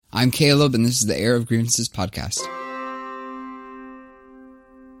I'm Caleb, and this is the Air of Grievances podcast.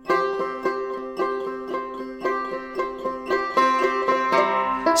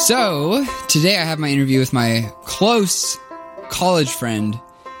 So, today I have my interview with my close college friend,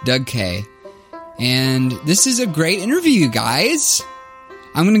 Doug K. And this is a great interview, you guys.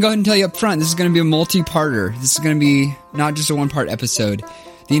 I'm going to go ahead and tell you up front, this is going to be a multi-parter. This is going to be not just a one-part episode.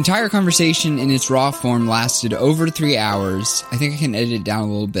 The entire conversation in its raw form lasted over 3 hours. I think I can edit it down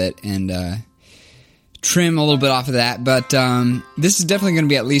a little bit and trim a little bit off of that. But this is definitely going to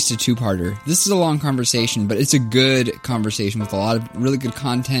be at least a two-parter. This is a long conversation, but it's a good conversation with a lot of really good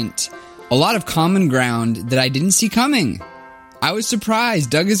content. A lot of common ground that I didn't see coming. I was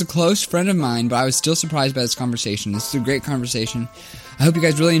surprised. Doug is a close friend of mine, but I was still surprised by this conversation. This is a great conversation. I hope you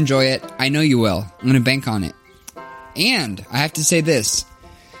guys really enjoy it. I know you will. I'm going to bank on it. And I have to say this.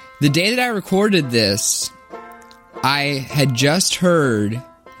 The day that I recorded this, I had just heard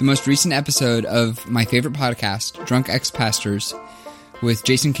the most recent episode of my favorite podcast, Drunk Ex-Pastors, with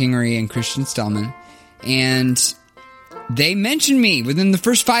Jason Kingery and Christian Stellman. And they mentioned me within the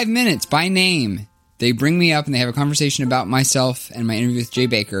first 5 minutes by name. They bring me up and they have a conversation about myself and my interview with Jay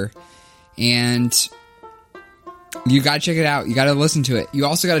Baker. And you got to check it out. You got to listen to it. You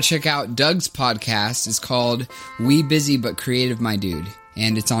also got to check out Doug's podcast. It's called We Busy But Creative, My Dude.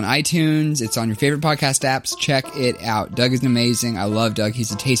 And it's on iTunes. It's on your favorite podcast apps. Check it out. Doug is amazing. I love Doug.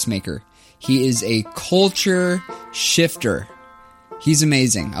 He's a tastemaker. He is a culture shifter. He's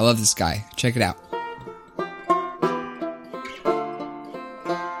amazing. I love this guy. Check it out.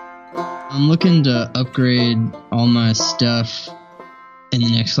 I'm looking to upgrade all my stuff in the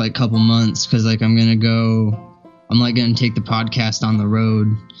next couple months because I'm gonna take the podcast on the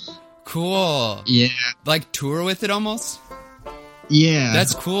road. Cool. Yeah. Tour with it almost? Yeah.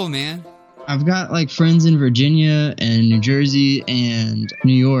 That's cool, man. I've got friends in Virginia and New Jersey and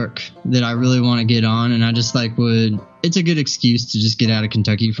New York that I really want to get on, and I just it's a good excuse to just get out of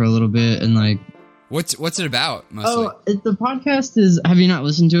Kentucky for a little bit and What's it about, mostly? The podcast is... Have you not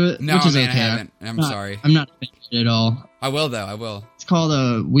listened to it? No, Which is man, okay. I haven't. I'm sorry. I'm not finished at all. I will, though. I will. It's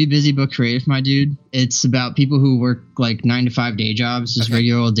called We Busy But Creative, My Dude. It's about people who work 9 to 5 day jobs, just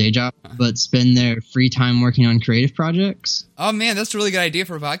regular old day jobs, but spend their free time working on creative projects. Oh, man, that's a really good idea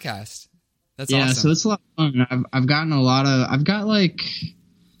for a podcast. That's awesome. Yeah, so it's a lot of fun. I've got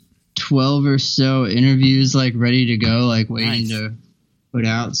 12 or so interviews ready to go, waiting to put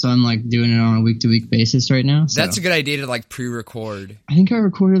out. So I'm doing it on a week-to-week basis right now. So. That's a good idea to pre-record. I think I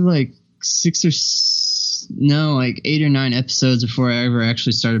recorded 8 or 9 episodes before I ever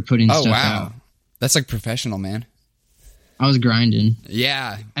actually started putting stuff out. That's professional, man. I was grinding.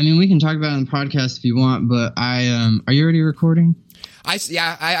 Yeah. I mean, we can talk about it on the podcast if you want, but are you already recording? I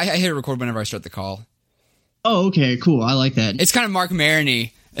hit record whenever I start the call. Oh, okay, cool. I like that. It's kind of Mark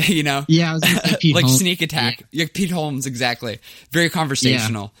Maroney. You know? Yeah, I was going to say Pete Holmes. Sneak Attack. Yeah. Pete Holmes, exactly. Very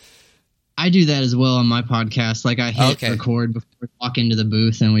conversational. Yeah. I do that as well on my podcast. I hit record before we walk into the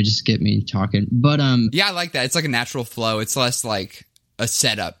booth and we just get me talking. But yeah, I like that. It's a natural flow. It's less a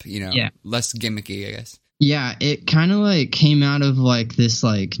setup, less gimmicky, I guess. Yeah, it kind of came out of this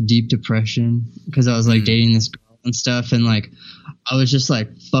deep depression because I was dating this girl and stuff, and I was just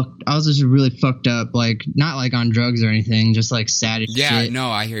fucked. I was just really fucked up, not on drugs or anything, just sad as shit. Yeah,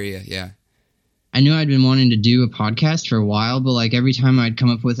 no, I hear you. Yeah, I knew I'd been wanting to do a podcast for a while, but every time I'd come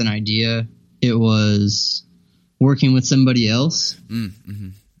up with an idea, it was working with somebody else,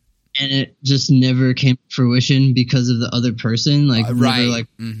 and it just never came to fruition because of the other person. Never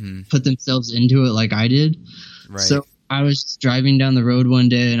put themselves into it like I did. Right. So I was just driving down the road one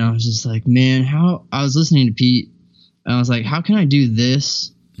day, and I was just man, I was listening to Pete. And I was how can I do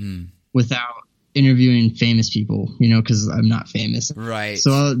this without interviewing famous people, because I'm not famous. Right.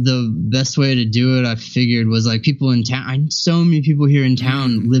 So the best way to do it, I figured, was people in town. So many people here in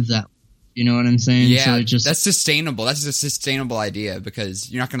town live that. You know what I'm saying? Yeah, so that's sustainable. That's a sustainable idea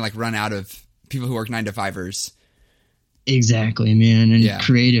because you're not going to run out of people who work 9-to-5ers. Exactly, man. And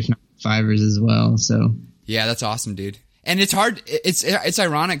creative 9-to-5ers as well. So yeah, that's awesome, dude. And it's hard. It's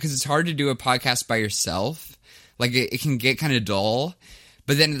ironic because it's hard to do a podcast by yourself. It can get kind of dull,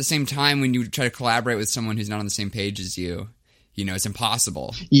 but then at the same time, when you try to collaborate with someone who's not on the same page as you, it's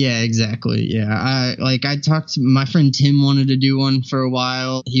impossible. Yeah, exactly. Yeah. I talked to my friend Tim, wanted to do one for a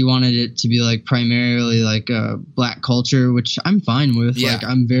while. He wanted it to be primarily Black culture, which I'm fine with. Yeah.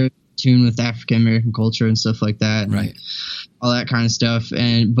 I'm very in tune with African American culture and stuff like that. And, right. All that kind of stuff.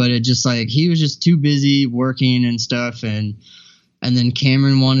 But it just he was just too busy working and stuff. And then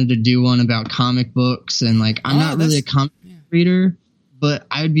Cameron wanted to do one about comic books, and I'm not really a comic reader, but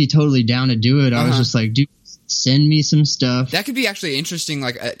I would be totally down to do it. I was just dude, send me some stuff. That could be actually interesting,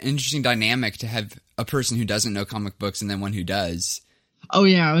 like an interesting dynamic to have a person who doesn't know comic books and then one who does. Oh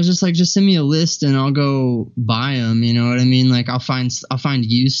yeah, I was just like, just send me a list and I'll go buy them. You know what I mean? Like I'll find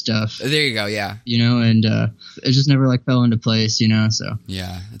used stuff. There you go. Yeah. You know, and it just never like fell into place. You know, so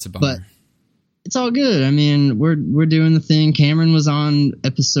yeah, it's a bummer. But it's all good. I mean, we're doing the thing. Cameron was on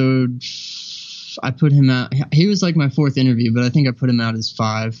episode. I put him out. He was like my 4th interview, but I think I put him out as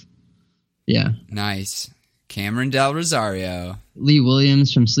 5. Yeah. Nice. Cameron Del Rosario. Lee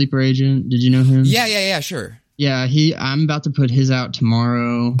Williams from Sleeper Agent. Did you know him? Yeah, sure. Yeah, I'm about to put his out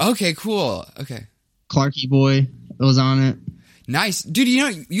tomorrow. Okay, cool. Okay. Clarky Boy was on it. Nice. Dude, you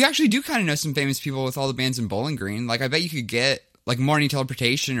know, you actually do kind of know some famous people with all the bands in Bowling Green. Like, I bet you could get, like, Morning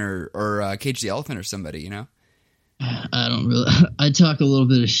Teleportation or Cage the Elephant or somebody, you know? I don't really... I talk a little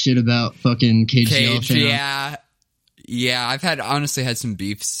bit of shit about fucking Cage the Elephant. Yeah. Yeah, I've honestly had some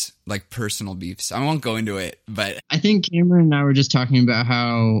beefs, like, personal beefs. I won't go into it, but... I think Cameron and I were just talking about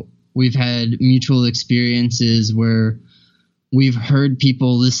how we've had mutual experiences where we've heard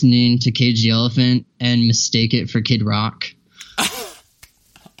people listening to Cage the Elephant and mistake it for Kid Rock.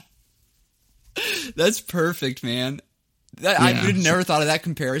 That's perfect, man. I would have never thought of that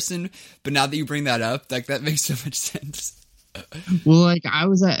comparison, but now that you bring that up, like that makes so much sense. Well, like I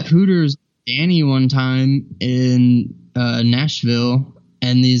was at Hooters Danny one time in Nashville,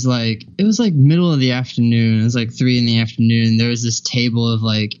 and it was like middle of the afternoon. It was like 3 p.m. There was this table of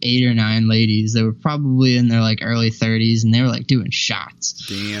like 8 or 9 ladies that were probably in their like early 30s, and they were like doing shots.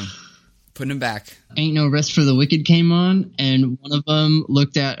 Damn. Putting them back. Ain't No Rest for the Wicked came on, and one of them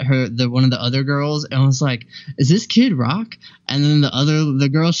looked at one of the other girls and was like, "Is this Kid Rock?" And then the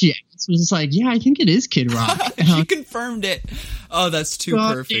girl she asked was just like, "Yeah, I think it is Kid Rock." She confirmed it. Oh, that's too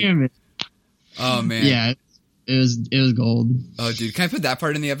perfect. Damn it. Oh man. Yeah. It was gold. Oh, dude, can I put that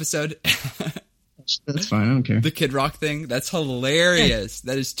part in the episode? That's fine. I don't care. The Kid Rock thing? That's hilarious.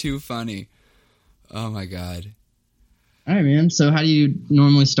 That is too funny. Oh, my God. All right, man. So how do you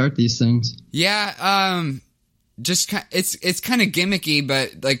normally start these things? Yeah, just it's kind of gimmicky,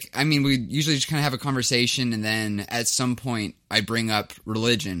 but, like, I mean, we usually just kind of have a conversation, and then at some point I bring up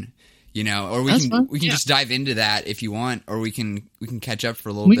religion, you know, or we can just dive into that if you want, or we can catch up for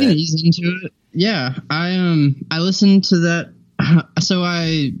a little bit. We can ease into it. Yeah, I listened to that. So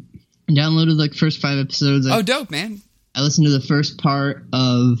I downloaded like the first 5 episodes. Oh, dope, man! I listened to the first part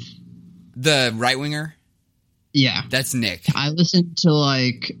of the Right Winger. Yeah, that's Nick. I listened to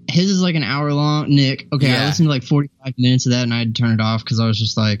like his is like an hour long. Nick, okay, yeah. I listened to like 45 minutes of that, and I had to turn it off because I was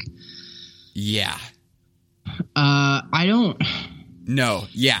just like, yeah. I don't. No,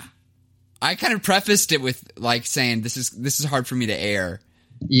 yeah. I kind of prefaced it with like saying this is hard for me to air.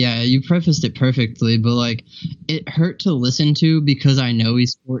 Yeah, you prefaced it perfectly, but like it hurt to listen to because I know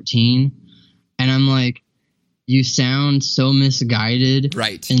he's 14, and I'm like, you sound so misguided,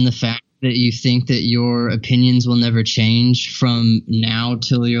 right? In the fact that you think that your opinions will never change from now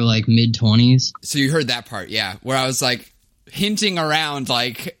till you're like mid-20s. So you heard that part, yeah, where I was like hinting around,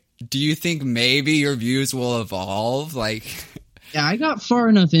 like, do you think maybe your views will evolve, like? Yeah, I got far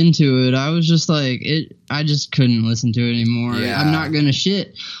enough into it. I was just like, I just couldn't listen to it anymore. Yeah. I'm not going to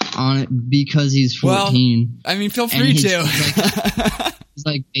shit on it because he's 14. Well, I mean, feel free to. He's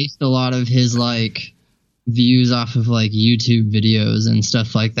like based a lot of his like views off of like YouTube videos and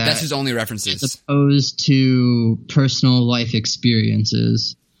stuff like that. That's his only references. As opposed to personal life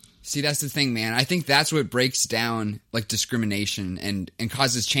experiences. See, that's the thing, man. I think that's what breaks down like discrimination and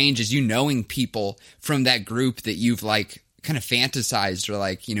causes change is you knowing people from that group that you've like kind of fantasized or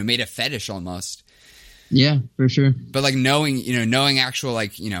like, you know, made a fetish almost. Yeah, for sure. But like knowing actual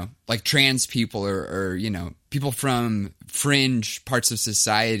like, you know, like trans people or, you know, people from fringe parts of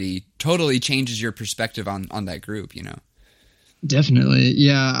society totally changes your perspective on that group, you know? Definitely.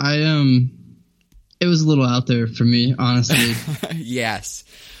 Yeah. It was a little out there for me, honestly. Yes.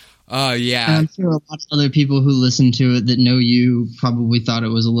 Oh, yeah. And I'm sure a lot of other people who listen to it that know you probably thought it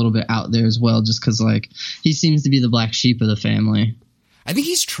was a little bit out there as well, just because, like, he seems to be the black sheep of the family. I think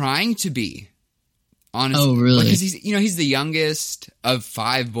he's trying to be, honestly. Oh, really? Because he's the youngest of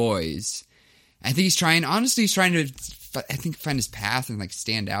 5 boys. I think he's trying to, I think, find his path and, like,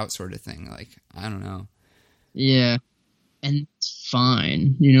 stand out sort of thing. Like, I don't know. Yeah. And it's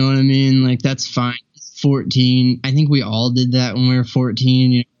fine. You know what I mean? Like, that's fine. 14. I think we all did that when we were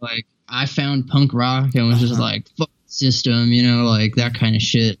 14. You know, like I found punk rock and was just like fuck system, you know, like that kind of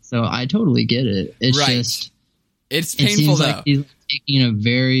shit. So I totally get it. It's right. just it's painful though. Like he's taking a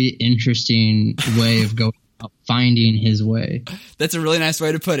very interesting way of going about finding his way. That's a really nice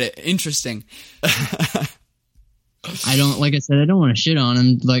way to put it. Interesting. I don't want to shit on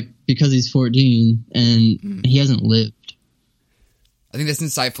him like because he's 14 and he hasn't lived. I think that's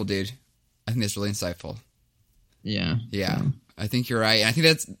insightful, dude. I think that's really insightful. Yeah. Yeah. I think you're right. I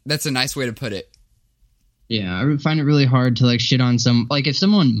think that's a nice way to put it. Yeah, I would find it really hard to like shit on some, like if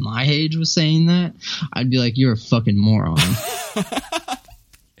someone my age was saying that, I'd be like, you're a fucking moron.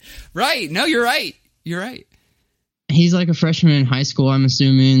 Right. No, you're right. You're right. He's like a freshman in high school, I'm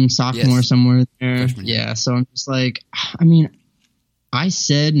assuming, sophomore somewhere there. Freshman, yeah, so I'm just like, I mean, I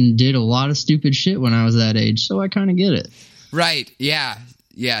said and did a lot of stupid shit when I was that age, so I kind of get it. Right. Yeah.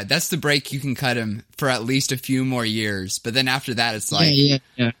 Yeah. That's the break you can cut him for at least a few more years. But then after that, it's like,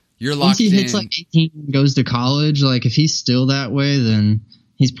 yeah. You're Once locked he in. hits like 18 and goes to college, like if he's still that way, then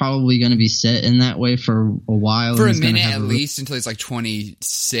he's probably going to be set in that way for a while. For a minute at least, until he's like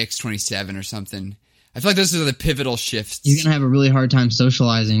 26, 27 or something. I feel like those are the pivotal shifts. He's going to have a really hard time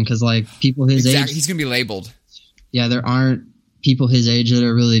socializing because like people his age. He's going to be labeled. Yeah, there aren't people his age that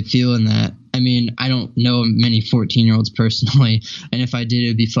are really feeling that. I mean, I don't know many 14-year-olds personally, and if I did,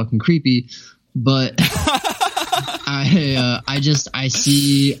 it'd be fucking creepy. But I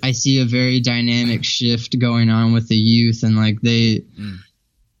see a very dynamic shift going on with the youth, and like it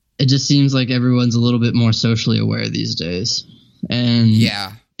just seems like everyone's a little bit more socially aware these days, and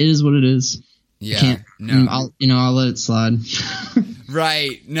yeah, it is what it is. Yeah, no, I'll let it slide.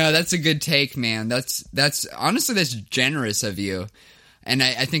 Right. No, that's a good take, man. That's honestly, that's generous of you. And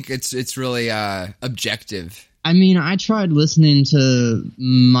I think it's really objective. I mean, I tried listening to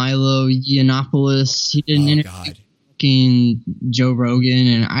Milo Yiannopoulos. He did an interview with fucking Joe Rogan,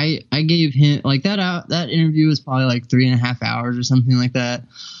 and I gave him like that interview was probably like 3.5 hours or something like that.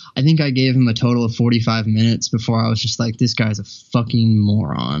 I think I gave him a total of 45 minutes before I was just like, this guy's a fucking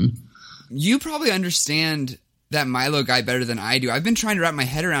moron. You probably understand that Milo guy better than I do. I've been trying to wrap my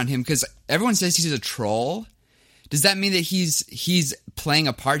head around him because everyone says he's a troll. Does that mean that he's playing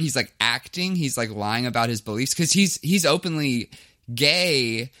a part? He's like acting. He's like lying about his beliefs because he's openly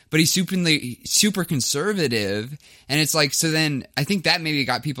gay, but he's super conservative. And it's like, so then I think that maybe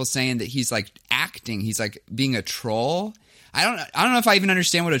got people saying that he's like acting. He's like being a troll. I don't know if I even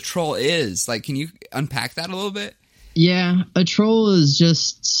understand what a troll is. Like, can you unpack that a little bit? Yeah, a troll is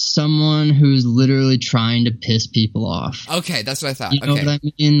just someone who's literally trying to piss people off. Okay, that's what I thought. You know what I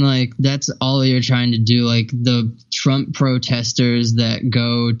mean? Like, that's all you're trying to do. Like, the Trump protesters that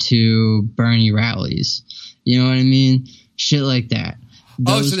go to Bernie rallies. You know what I mean? Shit like that.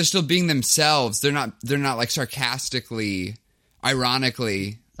 So they're still being themselves. They're not like sarcastically,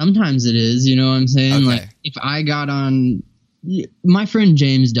 ironically. Sometimes it is, you know what I'm saying? Okay. Like, if I got on... My friend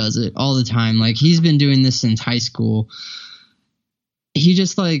James does it all the time. Like, he's been doing this since high school. He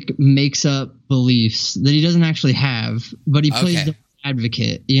just like makes up beliefs that he doesn't actually have, but he plays the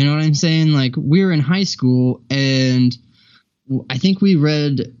advocate. You know what I'm saying? Like, we were in high school and I think we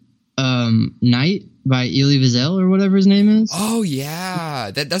read Night by Elie Wiesel or whatever his name is. Oh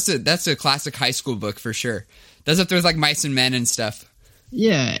yeah. That's a classic high school book for sure. That's up there with like Mice and Men and stuff.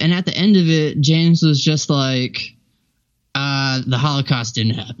 Yeah, and at the end of it, James was just like, the Holocaust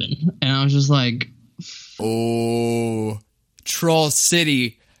didn't happen. And I was just like, oh, Troll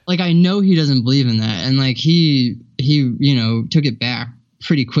City. Like, I know he doesn't believe in that. And like, he took it back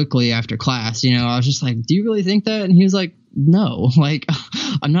pretty quickly after class. You know, I was just like, do you really think that? And he was like, no, like,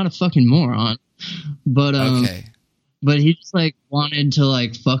 I'm not a fucking moron. But, but he just like wanted to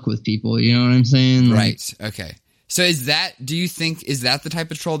like fuck with people. You know what I'm saying? Like, right. Okay. So do you think, is that the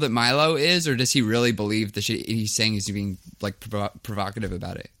type of troll that Milo is, or does he really believe the shit he's saying is being like provocative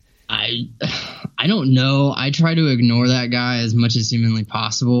about it? I don't know. I try to ignore that guy as much as humanly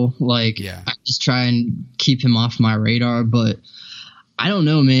possible. Like, I just try and keep him off my radar, but I don't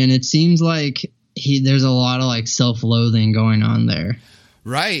know, man. It seems like there's a lot of like self-loathing going on there.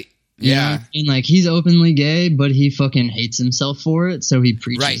 Right. You know what I mean? Like, he's openly gay, but he fucking hates himself for it, so he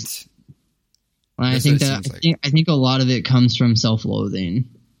preaches. Right. I think a lot of it comes from self-loathing.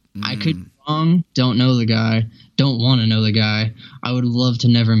 I could be wrong. Don't know the guy. Don't want to know the guy. I would love to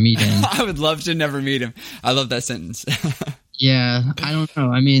never meet him. I would love to never meet him. I love that sentence. Yeah, I don't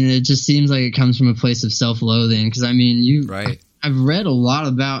know. I mean, it just seems like it comes from a place of self-loathing. Because I mean, I've read a lot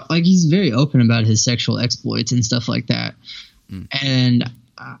about, like, he's very open about his sexual exploits and stuff like that. And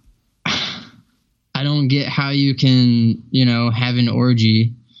I don't get how you can, have an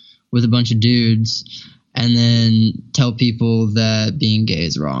orgy with a bunch of dudes and then tell people that being gay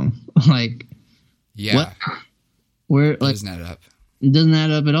is wrong. Like, what? Where, like, doesn't add up. It doesn't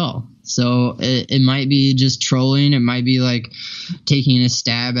add up at all. So it might be just trolling. It might be like taking a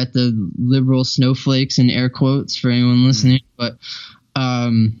stab at the liberal snowflakes in air quotes for anyone listening. But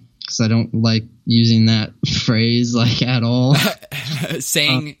because I don't like using that phrase like at all.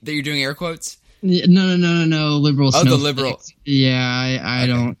 Saying that you're doing air quotes? No. Liberal. Oh, the liberal. Yeah, I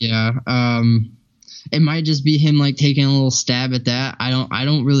don't. Yeah. It might just be him like taking a little stab at that. I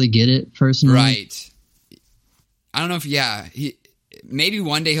don't really get it personally. Right. I don't know if maybe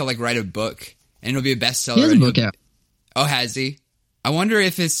one day he'll like write a book and it'll be a bestseller. He has a book out. Oh, has he? I wonder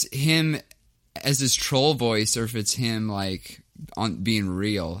if it's him as his troll voice or if it's him like on being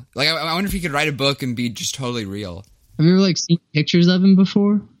real. Like I wonder if he could write a book and be just totally real. Have you ever like seen pictures of him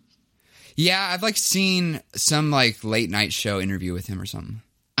before? Yeah, I've like seen some like late night show interview with him or something.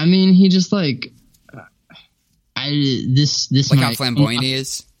 I mean, he just like this like how flamboyant he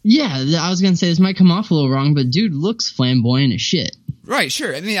is. Yeah, I was gonna say this might come off a little wrong, but dude looks flamboyant as shit. Right,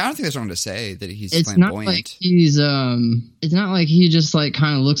 sure. I mean, I don't think that's wrong to say that he's it's flamboyant. Not like he's it's not like he just like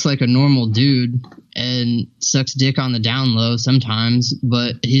kind of looks like a normal dude and sucks dick on the down low sometimes,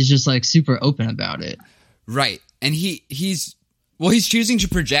 but he's just like super open about it. Right. And he's choosing to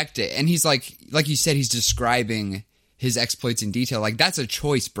project it, and he's like you said, he's describing his exploits in detail. Like that's a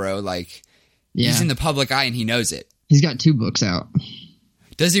choice, bro. Like he's in the public eye and he knows it. He's got 2 books out.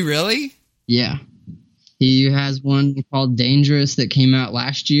 Does he really? Yeah. He has one called Dangerous that came out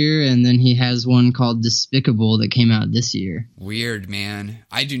last year, and then he has one called Despicable that came out this year. Weird, man.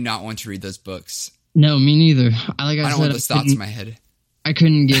 I do not want to read those books. No, me neither. I don't want those thoughts in my head. I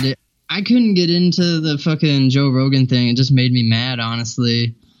couldn't get it. I couldn't get into the fucking Joe Rogan thing. It just made me mad,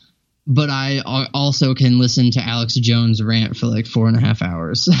 honestly. But I also can listen to Alex Jones rant for like 4.5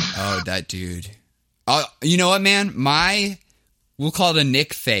 hours. Oh, that dude. You know what, man? We'll call it a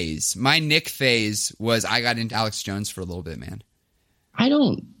Nick phase. My Nick phase was I got into Alex Jones for a little bit, man.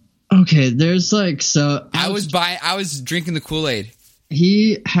 Okay, there's like so. I was drinking the Kool-Aid.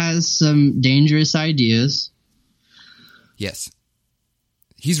 He has some dangerous ideas. Yes.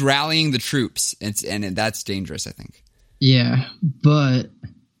 He's rallying the troops, and that's dangerous, I think. Yeah, but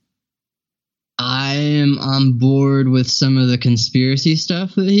I am on board with some of the conspiracy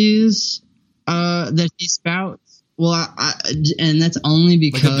stuff that he spouts. Well, and that's only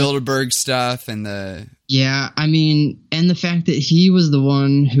because like the Bilderberg stuff and the I mean, and the fact that he was the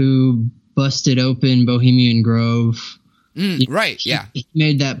one who busted open Bohemian Grove. Right? He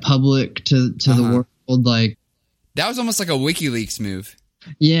made that public to the world. Like that was almost like a WikiLeaks move.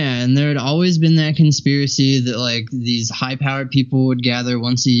 Yeah, and there had always been that conspiracy that like these high-powered people would gather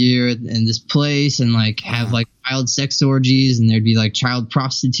once a year in this place and like have like child sex orgies, and there'd be like child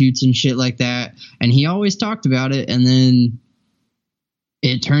prostitutes and shit like that. And he always talked about it, and then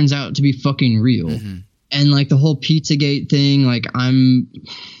it turns out to be fucking real. Mm-hmm. And like the whole Pizzagate thing, like I'm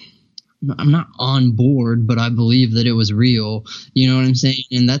not on board, but I believe that it was real. You know what I'm saying?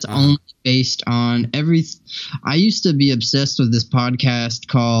 And that's only based on I used to be obsessed with this podcast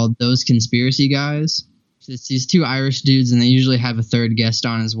called Those Conspiracy Guys. It's these 2 Irish dudes, and they usually have a 3rd guest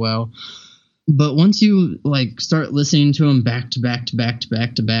on as well. But once you like start listening to them back to back to back to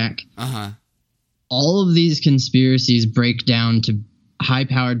back to back, all of these conspiracies break down to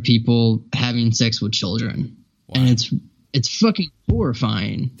high-powered people having sex with children. Wow. And it's fucking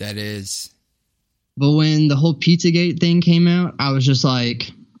horrifying. That is. But when the whole Pizzagate thing came out, I was just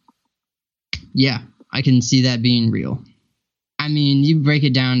like, yeah, I can see that being real. I mean, you break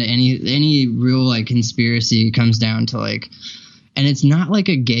it down to any real like conspiracy comes down to like, and it's not like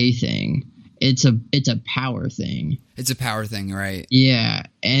a gay thing. It's a power thing. It's a power thing, right? Yeah.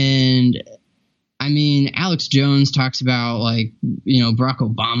 And I mean, Alex Jones talks about like, you know, Barack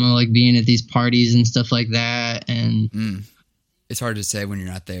Obama like being at these parties and stuff like that. And it's hard to say when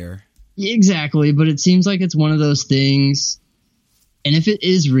you're not there. Exactly. But it seems like it's one of those things. And if it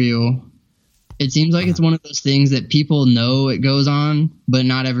is real, it seems like it's one of those things that people know it goes on, but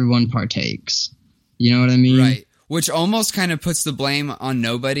not everyone partakes. You know what I mean? Right. Which almost kind of puts the blame on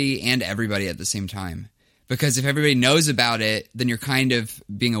nobody and everybody at the same time. Because if everybody knows about it, then you're kind of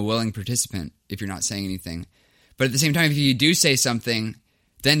being a willing participant if you're not saying anything. But at the same time, if you do say something,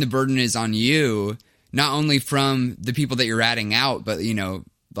 then the burden is on you, not only from the people that you're ratting out, but, you know,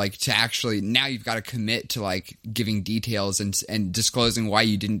 like to actually, now you've got to commit to like giving details and disclosing why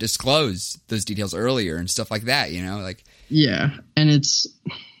you didn't disclose those details earlier and stuff like that, you know, like. Yeah. And it's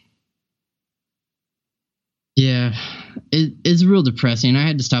real depressing. I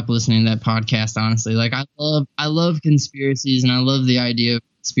had to stop listening to that podcast, honestly. Like I love conspiracies, and I love the idea of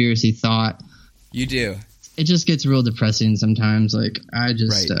conspiracy thought. You do. It just gets real depressing sometimes. Like I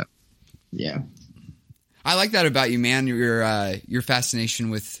just, right. Yeah. I like that about you, man. Your fascination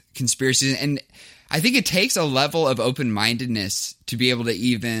with conspiracies, and I think it takes a level of open-mindedness to be able to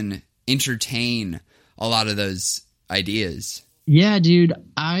even entertain a lot of those ideas. Yeah, dude.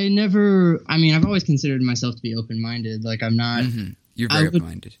 I've always considered myself to be open-minded. Like, I'm not. Mm-hmm. You're very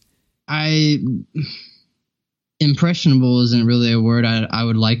open-minded. Impressionable isn't really a word I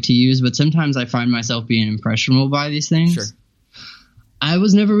would like to use, but sometimes I find myself being impressionable by these things. Sure. I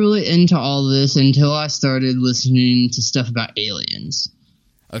was never really into all this until I started listening to stuff about aliens.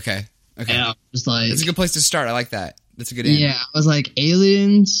 Okay. And I was like, that's a good place to start. I like that. That's a good end. Yeah, I was like,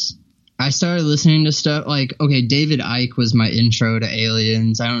 aliens. I started listening to stuff like, okay, David Icke was my intro to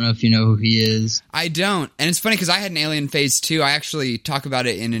aliens. I don't know if you know who he is. I don't. And it's funny because I had an alien phase too. I actually talk about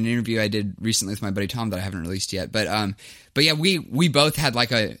it in an interview I did recently with my buddy Tom that I haven't released yet. But yeah, we both had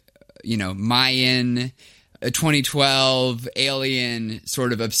like a, Mayan, a 2012 alien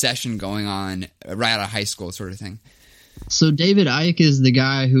sort of obsession going on right out of high school sort of thing. So David Icke is the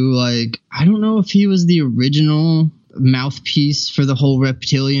guy who, like, I don't know if he was the original mouthpiece for the whole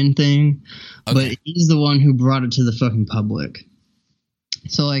reptilian thing, but he's the one who brought it to the fucking public.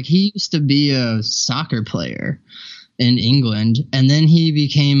 So, like, he used to be a soccer player in England, and then he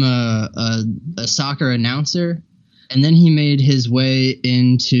became a soccer announcer, and then he made his way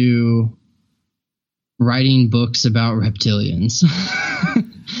into writing books about reptilians.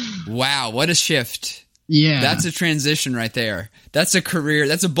 Wow, what a shift. Yeah. That's a transition right there. That's a career.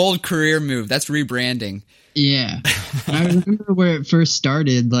 That's a bold career move. That's rebranding. Yeah. I remember where it first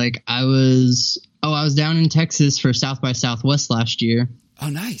started. Like, I was down in Texas for South by Southwest last year. Oh,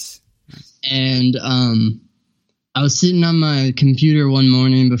 nice. And I was sitting on my computer one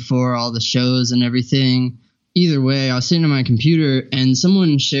morning before all the shows and everything. Either way, I was sitting on my computer and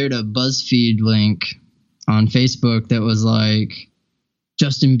someone shared a BuzzFeed link on Facebook that was like,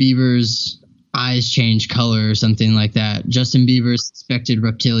 Justin Bieber's eyes change color or something like that. Justin Bieber's suspected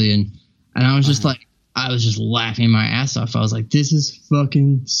reptilian. And I was just like, I was just laughing my ass off. I was like, this is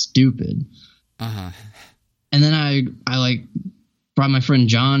fucking stupid. And then I like brought my friend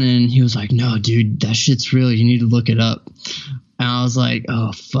John in. He was like, no, dude, that shit's real. You need to look it up. And I was like,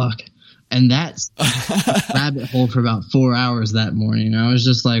 oh, fuck. And that's a rabbit hole for about 4 hours that morning. I was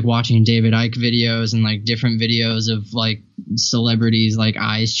just like watching David Icke videos and like different videos of like celebrities like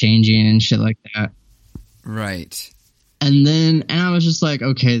eyes changing and shit like that. Right. And I was just like,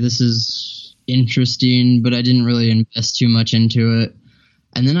 okay, this is interesting, but I didn't really invest too much into it.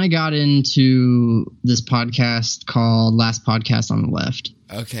 And then I got into this podcast called Last Podcast on the Left.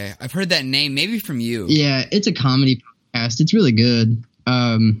 Okay. I've heard that name maybe from you. Yeah, it's a comedy podcast. It's really good.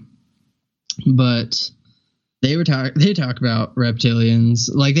 But they talk about reptilians,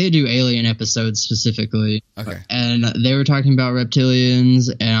 like they do alien episodes specifically. Okay. And they were talking about reptilians,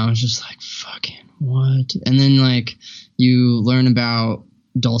 and I was just like, fucking what? And then like you learn about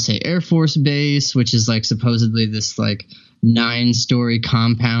Dulce Air Force Base, which is like supposedly this like 9-story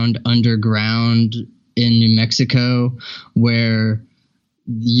compound underground in New Mexico where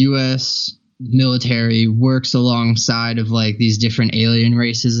the U.S. military works alongside of like these different alien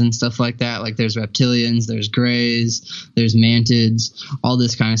races and stuff like that. Like there's reptilians, there's greys, there's mantids, all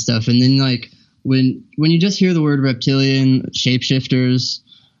this kind of stuff. And then like when you just hear the word reptilian, shapeshifters,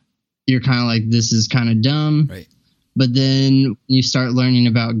 you're kind of like, this is kind of dumb. Right. But then you start learning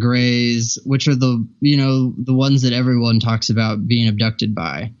about greys, which are the ones that everyone talks about being abducted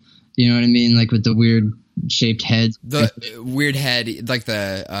by. You know what I mean? Like with the weird shaped heads. The weird head, like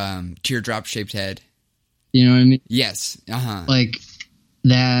the teardrop shaped head. You know what I mean? Yes. Like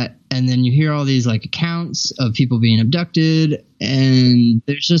that. And then you hear all these like accounts of people being abducted, and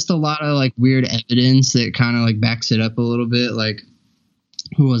there's just a lot of like weird evidence that kind of like backs it up a little bit. Like,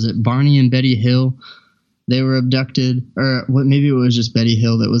 who was it? Barney and Betty Hill. They were abducted, or what? Maybe it was just Betty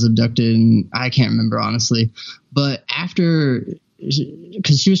Hill that was abducted, and I can't remember honestly. But after,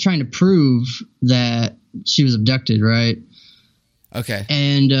 because she was trying to prove that she was abducted, right? Okay.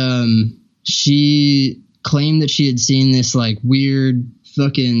 And she claimed that she had seen this like weird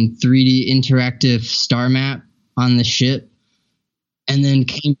fucking 3D interactive star map on the ship, and then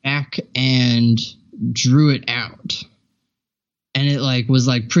came back and drew it out. And it like was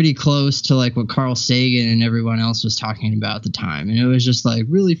like pretty close to like what Carl Sagan and everyone else was talking about at the time. And it was just like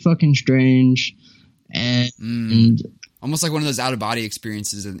really fucking strange. And almost like one of those out of body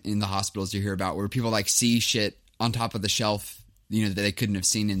experiences in the hospitals you hear about, where people like see shit on top of the shelf, you know, that they couldn't have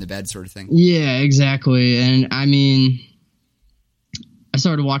seen in the bed sort of thing. Yeah, exactly. And I mean, I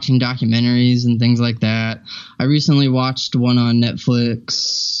started watching documentaries and things like that. I recently watched one on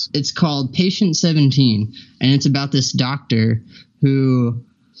Netflix. It's called Patient 17, and it's about this doctor who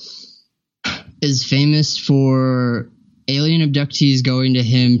is famous for alien abductees going to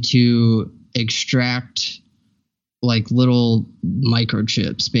him to extract like little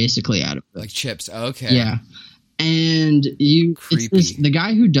microchips basically out of it. Like chips. Okay. Yeah. And the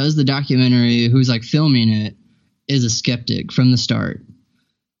guy who does the documentary, who's like filming it, is a skeptic from the start.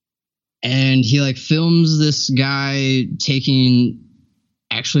 And he like films this guy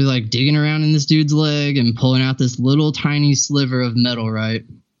actually like digging around in this dude's leg and pulling out this little tiny sliver of metal, right?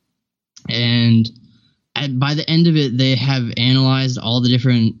 And by the end of it, they have analyzed all the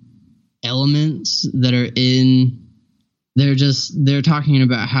different elements that are in. They're talking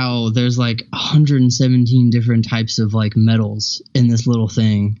about how there's like 117 different types of like metals in this little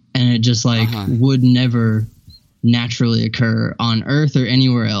thing, and it just like would never naturally occur on Earth or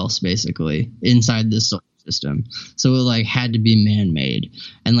anywhere else, basically inside this solar system. So it like had to be man-made,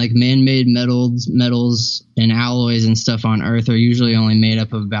 and like man-made metals and alloys and stuff on Earth are usually only made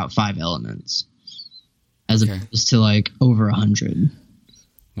up of about 5 elements, as opposed to like over 100.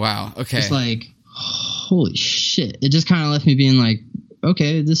 Wow. Okay. It's like, holy shit. It just kind of left me being like,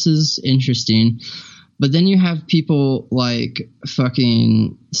 okay, this is interesting. But then you have people like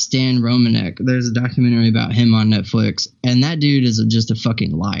fucking Stan Romanek. There's a documentary about him on Netflix, and that dude is just a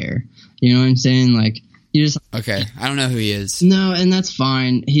fucking liar. You know what I'm saying? Like, you just... Okay, I don't know who he is. No, and that's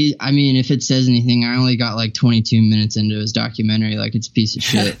fine. I mean, if it says anything, I only got like 22 minutes into his documentary. Like, it's a piece of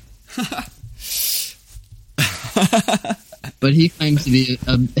shit. But he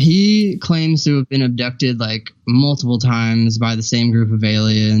claims to have been abducted like multiple times by the same group of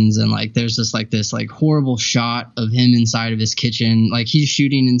aliens, and like there's just like this like horrible shot of him inside of his kitchen, like he's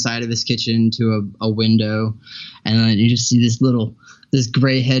shooting inside of his kitchen to a window, and then you just see this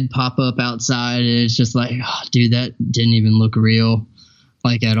gray head pop up outside, and it's just like, oh, dude, that didn't even look real,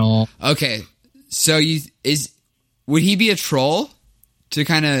 like at all. Okay, so would he be a troll to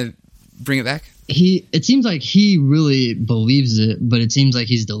kind of bring it back? It seems like he really believes it, but it seems like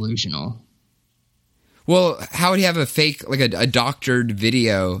he's delusional. Well, how would he have a fake, like a doctored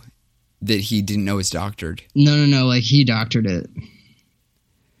video that he didn't know was doctored? No, like he doctored it.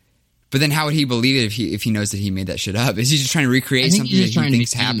 But then how would he believe it if he knows that he made that shit up? Is he just trying to recreate something that he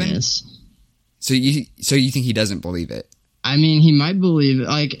thinks happened? So you think he doesn't believe it? I mean, he might believe it.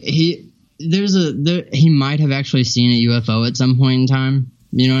 Like he might have actually seen a UFO at some point in time.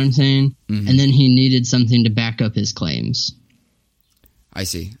 You know what I'm saying? Mm-hmm. And then he needed something to back up his claims. I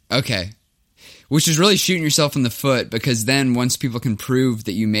see. Okay. Which is really shooting yourself in the foot, because then once people can prove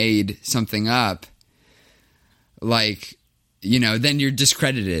that you made something up, like, you know, then you're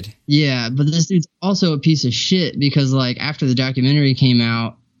discredited. Yeah, but this dude's also a piece of shit, because like after the documentary came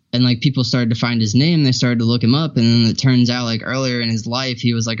out and like people started to find his name, they started to look him up, and then it turns out like earlier in his life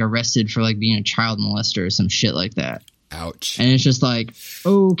he was like arrested for like being a child molester or some shit like that. Ouch. And it's just like,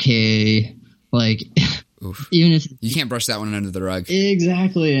 okay, like, oof. Even if... You can't brush that one under the rug.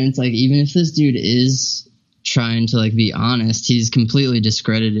 Exactly. And it's like, even if this dude is trying to, like, be honest, he's completely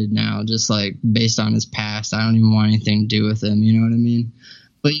discredited now, just, like, based on his past. I don't even want anything to do with him, you know what I mean?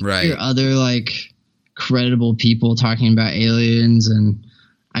 But you hear other, like, credible people talking about aliens, and,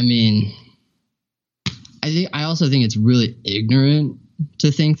 I mean, I also think it's really ignorant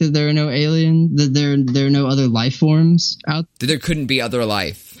to think that there are no aliens, that there are no other life forms out there. There couldn't be other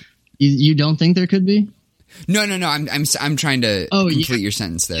life. You don't think there could be? No. I'm trying to complete your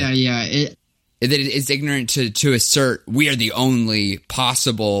sentence there. Yeah. It's ignorant to assert we are the only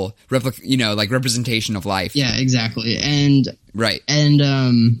possible representation of life. Yeah, exactly. And right. And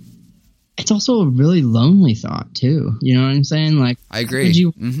it's also a really lonely thought too. You know what I'm saying? Like, I agree. Did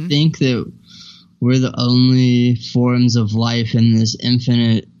you think that we're the only forms of life in this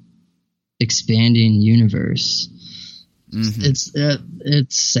infinite, expanding universe? Mm-hmm.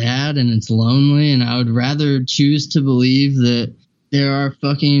 It's sad and it's lonely, and I would rather choose to believe that there are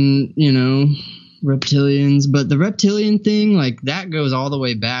fucking, reptilians. But the reptilian thing, like, that goes all the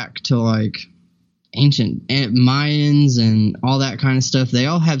way back to, like, ancient Mayans and all that kind of stuff. They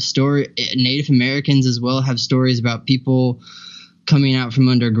all have Native Americans as well have stories about people coming out from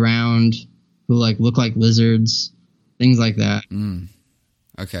underground who like look like lizards, things like that.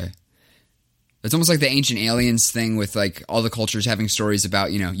 Okay. It's almost like the ancient aliens thing with like all the cultures having stories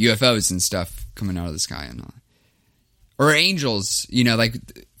about, UFOs and stuff coming out of the sky and all. Or angels, like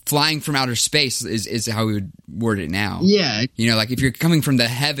flying from outer space is how we would word it now. Yeah. Like if you're coming from the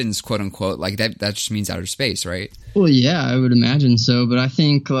heavens, quote unquote, like that just means outer space, right? Well, yeah, I would imagine so. But I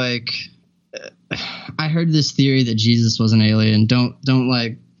think like I heard this theory that Jesus was an alien. Don't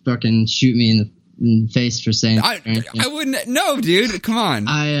like fucking shoot me in the face for saying I wouldn't. No, dude, come on.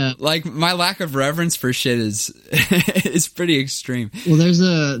 Like my lack of reverence for shit is pretty extreme. Well, there's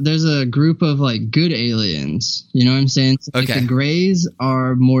a group of like good aliens. You know what I'm saying? So, like, the Greys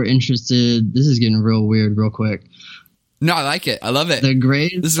are more interested. This is getting real weird, real quick. No, I like it. I love it. The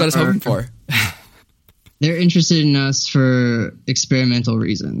Greys. This is what I was hoping for. They're interested in us for experimental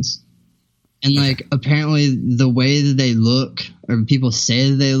reasons. And like apparently the way that they look, or people say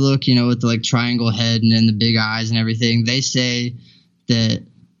that they look, you know, with the like triangle head and then the big eyes and everything, they say that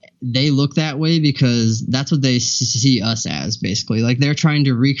they look that way because that's what they see us as, basically. Like they're trying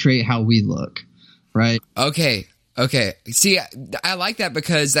to recreate how we look, right? Okay. See, I like that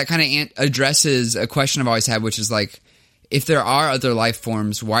because that kind of addresses a question I've always had, which is like, if there are other life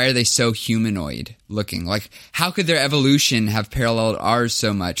forms, why are they so humanoid looking? Like, how could their evolution have paralleled ours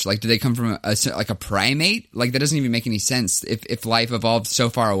so much? Like, do they come from a primate? Like, that doesn't even make any sense if life evolved so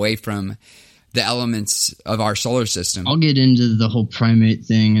far away from the elements of our solar system. I'll get into the whole primate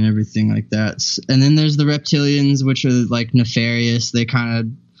thing and everything like that. And then there's the reptilians, which are like nefarious. They kind of,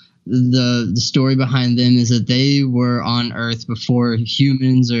 the story behind them is that they were on Earth before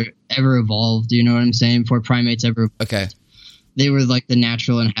humans are ever evolved. You know what I'm saying? Before primates ever. Okay. They were like the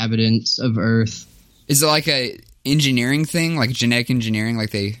natural inhabitants of Earth. Is it like a engineering thing, like genetic engineering? Like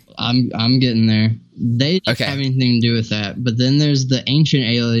they? I'm getting there. They don't have anything to do with that. But then there's the ancient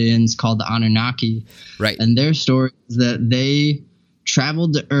aliens called the Anunnaki. Right. And their story is that they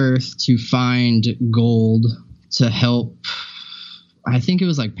traveled to Earth to find gold to help. I think it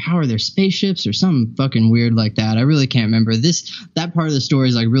was like power their spaceships or something fucking weird like that. I really can't remember. That part of the story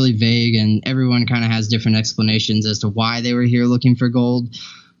is like really vague, and everyone kind of has different explanations as to why they were here looking for gold.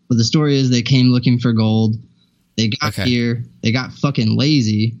 But the story is they came looking for gold. They got here. They got fucking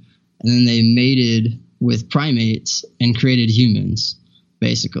lazy, and then they mated with primates and created humans,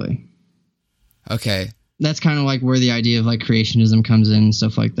 basically. Okay. That's kind of like where the idea of like creationism comes in and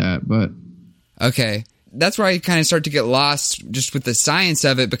stuff like that. But okay. That's where I kind of start to get lost just with the science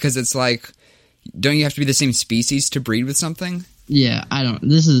of it, because it's like, don't you have to be the same species to breed with something? Yeah,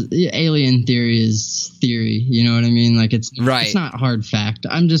 this is alien theory is theory. You know what I mean? Like it's not hard fact.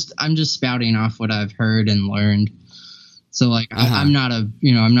 I'm just spouting off what I've heard and learned. So like I'm not an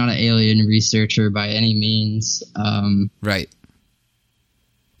alien researcher by any means. Right.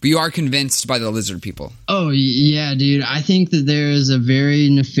 But you are convinced by the lizard people. Oh, yeah, dude. I think that there is a very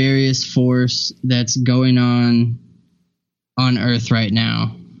nefarious force that's going on Earth right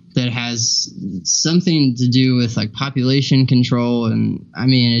now that has something to do with, like, population control. And, I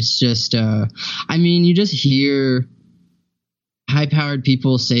mean, it's just, you just hear high-powered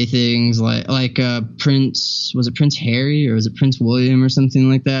people say things like was it Prince Harry or was it Prince William or something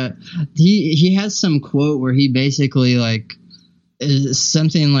like that? He has some quote where he basically, like,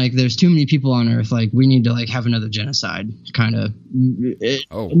 something like there's too many people on Earth, like we need to like have another genocide kind of.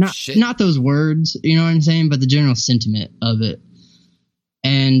 Shit. Not those words, you know what I'm saying, but the general sentiment of it.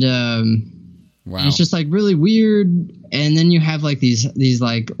 And wow. It's just like really weird. And then you have like these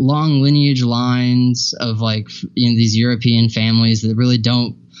like long lineage lines of like, you know, these European families that really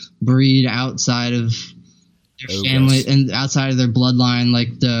don't breed outside of their family and outside of their bloodline, like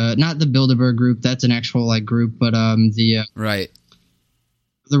not the Bilderberg group, that's an actual like group, but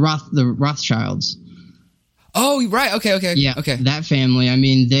the Rothschilds. Oh, right. Okay. Yeah. Okay. That family. I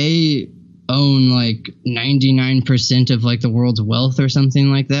mean, they own like 99% of like the world's wealth or something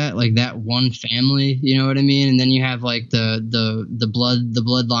like that. Like that one family, you know what I mean? And then you have like the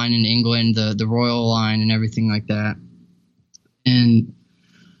bloodline in England, the royal line and everything like that. And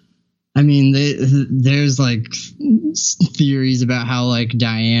I mean, there's like theories about how like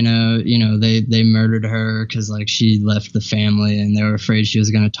Diana, you know, they murdered her because like she left the family and they were afraid she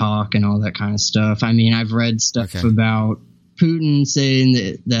was going to talk and all that kind of stuff. I mean, I've read stuff about Putin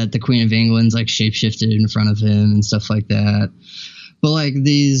saying that the Queen of England's like shapeshifted in front of him and stuff like that. But like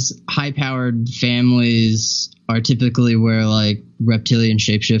these high-powered families are typically where like reptilian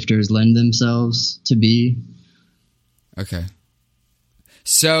shapeshifters lend themselves to be. Okay.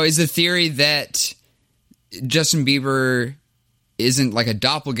 So is the theory that Justin Bieber isn't like a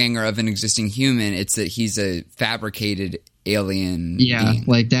doppelganger of an existing human, it's that he's a fabricated alien being?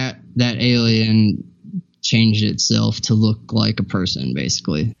 Like that alien changed itself to look like a person,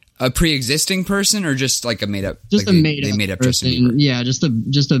 basically. A pre-existing person, or just like a made-up? Just like a made-up person. Justin Bieber. Yeah, just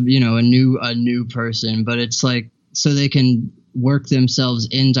a you know, a new person. But it's like so they can work themselves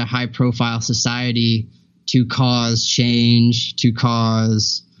into high-profile society to cause change, to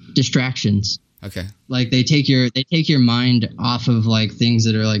cause distractions. Okay. Like they take your mind off of like things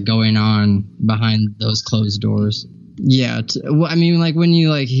that are like going on behind those closed doors. Yeah. I mean, like when you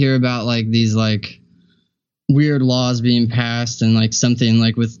like hear about like these like weird laws being passed and like something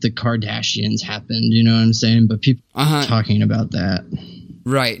like with the Kardashians happened, you know what I'm saying? But people are talking about that.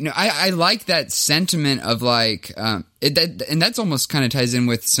 Right. No, I like that sentiment of like, and that's almost kind of ties in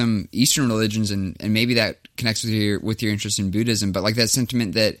with some Eastern religions, and maybe that connects with your interest in Buddhism. But like that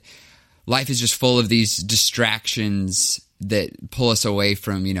sentiment that life is just full of these distractions that pull us away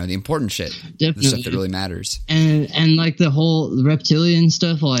from, the important shit. Definitely. The stuff that really matters. And like the whole reptilian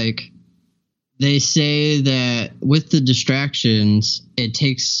stuff, like they say that with the distractions, it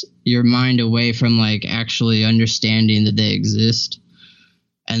takes your mind away from like actually understanding that they exist,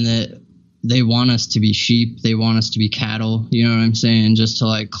 and that they want us to be sheep. They want us to be cattle. You know what I'm saying? Just to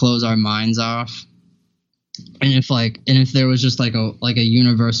like close our minds off. And if there was just like a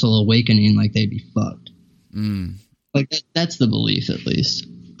universal awakening, like they'd be fucked. Like that's the belief, at least.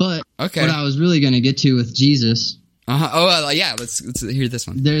 But what I was really going to get to with Jesus. Yeah. Let's hear this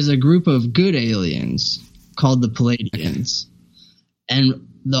one. There's a group of good aliens called the Pleiadians, and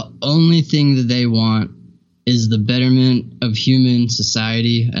the only thing that they want is the betterment of human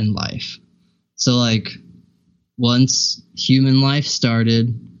society and life. So, like, once human life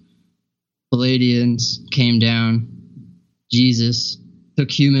started, Pleiadians came down, Jesus took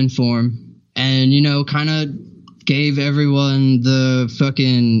human form, and, kind of gave everyone the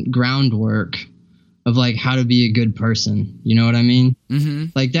fucking groundwork of, like, how to be a good person. You know what I mean? Mm-hmm.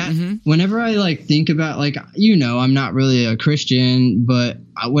 Like that. Mm-hmm. Whenever I, like, think about, like, I'm not really a Christian, but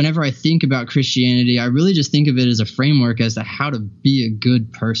whenever I think about Christianity, I really just think of it as a framework as to how to be a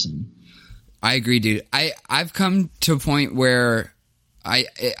good person. I agree, dude. I've come to a point where I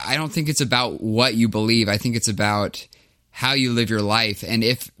don't think it's about what you believe. I think it's about how you live your life. And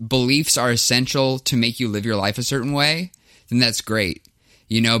if beliefs are essential to make you live your life a certain way, then that's great.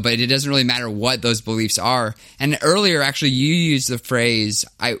 But it doesn't really matter what those beliefs are. And earlier, actually, you used the phrase,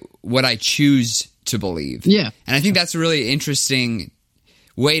 what I choose to believe. Yeah. And I think that's a really interesting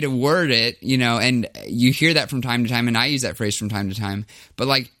way to word it, and you hear that from time to time, and I use that phrase from time to time. But,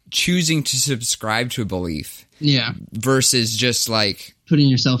 like, choosing to subscribe to a belief. Yeah. Versus just, like... putting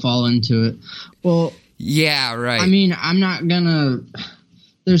yourself all into it. Well... yeah, right. I mean, I'm not gonna...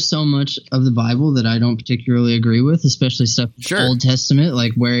 There's so much of the Bible that I don't particularly agree with, especially stuff in the Old Testament,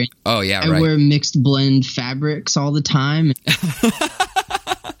 like wearing... oh, yeah, I wear mixed blend fabrics all the time.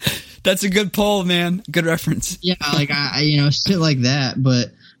 That's a good poll, man. Good reference. Yeah, like, shit like that,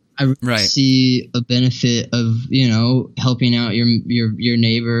 but I really see a benefit of, helping out your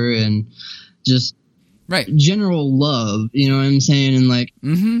neighbor and just general love, you know what I'm saying? And like...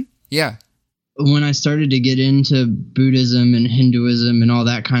 mm-hmm. Yeah. When I started to get into Buddhism and Hinduism and all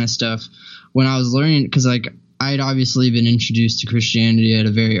that kind of stuff, when I was learning, because like I had obviously been introduced to Christianity at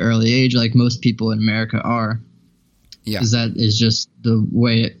a very early age, like most people in America are. Yeah. Because that is just the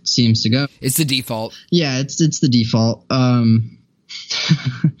way it seems to go. It's the default. Yeah, it's the default. I'm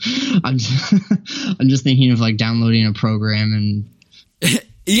just thinking of like downloading a program and...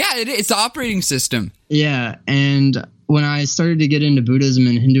 yeah, it's the operating system. Yeah, and... when I started to get into Buddhism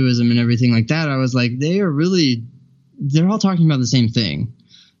and Hinduism and everything like that, I was like, they're all talking about the same thing.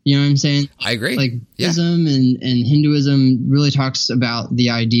 You know what I'm saying? I agree. Like Buddhism and Hinduism really talks about the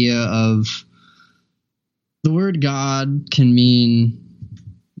idea of the word God can mean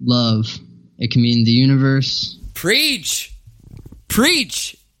love. It can mean the universe. Preach.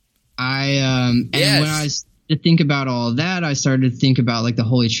 And when I to think about all of that, I started to think about like the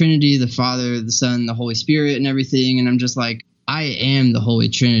Holy Trinity, the Father, the Son, the Holy Spirit, and everything. And I'm just like, I am the Holy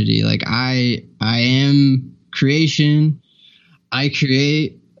Trinity. Like I am creation. I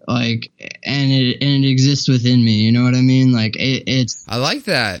create, like, and it exists within me. You know what I mean? Like it's. I like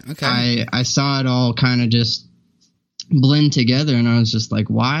that. Okay. I saw it all kind of just blend together, and I was just like,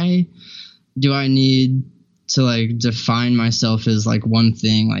 why do I need to like define myself as like one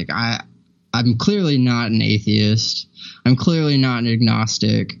thing? Like I'm clearly not an atheist. I'm clearly not an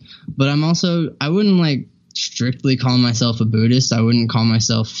agnostic, but I wouldn't like strictly call myself a Buddhist. I wouldn't call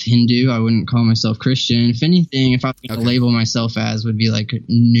myself Hindu. I wouldn't call myself Christian. If anything, if I was going to label myself as, would be like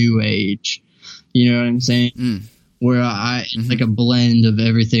New Age. You know what I'm saying? Where it's like a blend of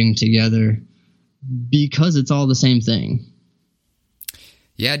everything together because it's all the same thing.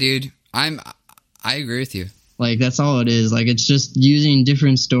 Yeah, dude. I agree with you. Like, that's all it is. Like, it's just using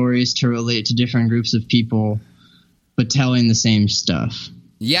different stories to relate to different groups of people, but telling the same stuff.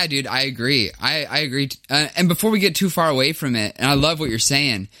 Yeah, dude, I agree. I agree. And before we get too far away from it, and I love what you're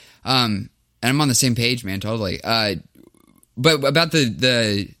saying, and I'm on the same page, man, totally. But about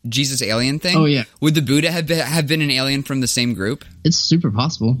the Jesus alien thing, oh yeah, would the Buddha have been an alien from the same group? It's super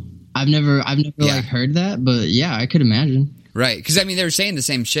possible. I've never like heard that, but yeah, I could imagine. Right, because I mean they were saying the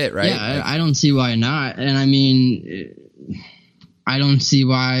same shit, right? Yeah, I don't see why not, and I mean, I don't see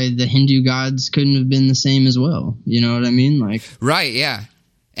why the Hindu gods couldn't have been the same as well. You know what I mean? Like, right, yeah.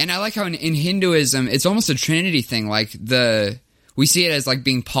 And I like how in Hinduism it's almost a trinity thing. Like we see it as like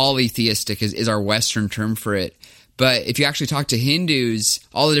being polytheistic is our Western term for it. But if you actually talk to Hindus,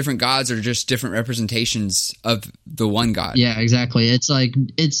 all the different gods are just different representations of the one god. Yeah, exactly. It's like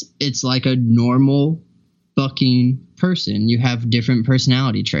a normal fucking person. You have different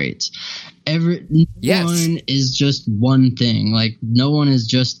personality traits. No one is just one thing. Like, no one is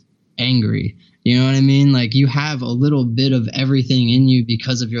just angry. You know what I mean? Like, you have a little bit of everything in you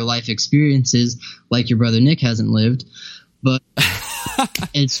because of your life experiences, like your brother Nick hasn't lived. But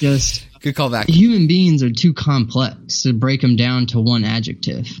it's just... Good callback. Human beings are too complex to break them down to one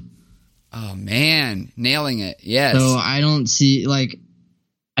adjective. Oh, man. Nailing it. Yes. So I don't see why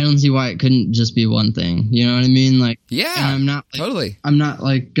it couldn't just be one thing. You know what I mean? Like, yeah, I'm not like, totally. I'm not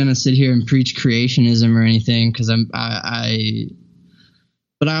like gonna sit here and preach creationism or anything because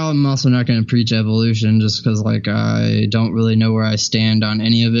but I'm also not gonna preach evolution just because like I don't really know where I stand on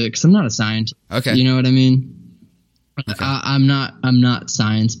any of it because I'm not a scientist. Okay. You know what I mean? Okay. I'm not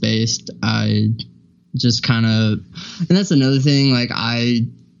science based. I just kind of, and that's another thing. Like I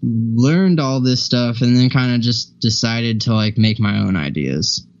learned all this stuff and then kind of just decided to like make my own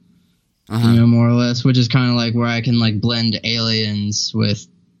ideas, you know, more or less, which is kind of like where I can like blend aliens with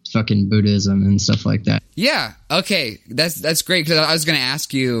fucking Buddhism and stuff like that. Yeah. Okay. That's great. Cause I was going to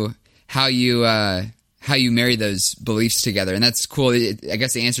ask you how you marry those beliefs together. And that's cool. I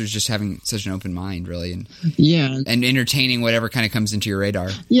guess the answer is just having such an open mind, really. And yeah. And entertaining whatever kind of comes into your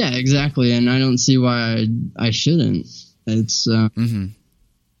radar. Yeah, exactly. And I don't see why I shouldn't. It's,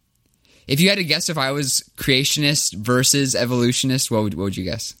 If you had to guess if I was creationist versus evolutionist, what would you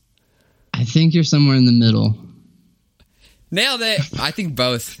guess? I think you're somewhere in the middle. Nailed it. I think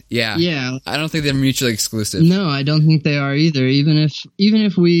both. Yeah. Yeah. I don't think they're mutually exclusive. No, I don't think they are either. Even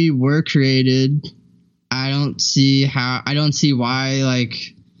if we were created, I don't see why like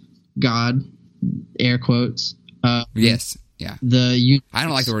God, air quotes. Yes. Yeah. I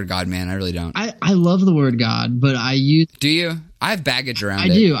don't like the word God, man. I really don't. I love the word God, but I use... Do you? I have baggage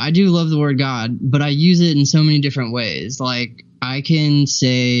around it. I do love the word God, but I use it in so many different ways. Like, I can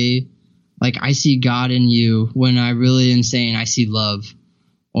say, like, I see God in you when I really am saying I see love.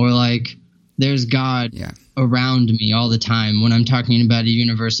 Or, like, there's God around me all the time when I'm talking about a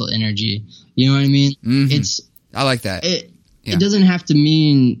universal energy. You know what I mean? Mm-hmm. I like that. It doesn't have to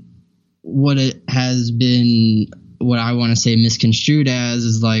mean what it has been... What I want to say misconstrued as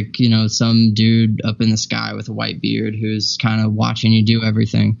is like, you know, some dude up in the sky with a white beard who's kind of watching you do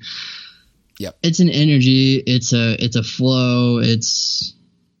everything. Yep. It's an energy. It's a flow. It's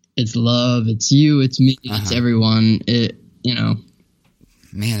love. It's you. It's me. It's everyone. You know.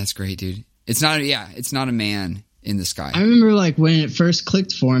 Man, that's great, dude. It's not a man in the sky. I remember like when it first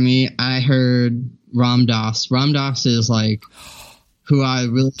clicked for me, I heard Ram Dass. Ram Dass is like, who I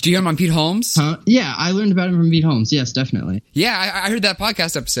really... Do you hear him on Pete Holmes? Huh? Yeah, I learned about him from Pete Holmes. Yes, definitely. Yeah, I heard that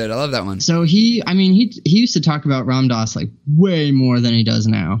podcast episode. I love that one. So he used to talk about Ram Dass like way more than he does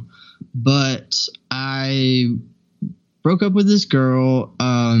now. But I broke up with this girl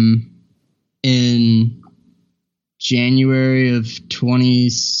in January of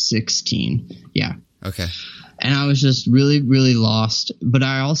 2016. Yeah. Okay. And I was just really, really lost. But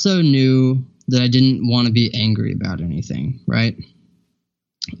I also knew that I didn't want to be angry about anything, right?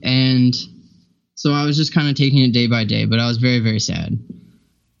 And so I was just kind of taking it day by day, but I was very, very sad.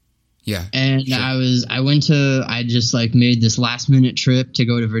 Yeah. And sure. I just like made this last minute trip to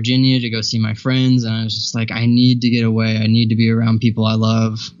go to Virginia to go see my friends. And I was just like, I need to get away. I need to be around people I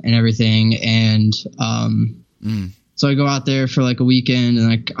love and everything. And, so I go out there for like a weekend and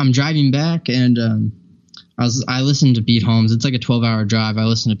like I'm driving back and, I listened to Pete Holmes. It's like a 12-hour drive. I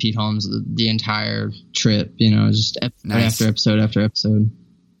listened to Pete Holmes the entire trip, you know, just after episode after episode.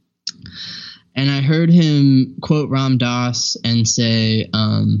 And I heard him quote Ram Dass and say,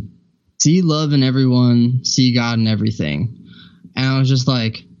 see love in everyone, see God in everything. And I was just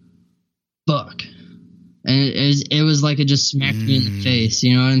like, fuck. And it was like it just smacked me in the face.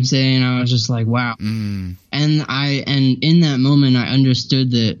 You know what I'm saying? I was just like, wow. And in that moment, I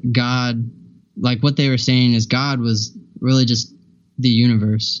understood that God, like what they were saying is God was really just the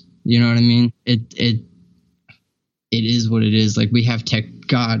universe. You know what I mean? It is what it is. Like we have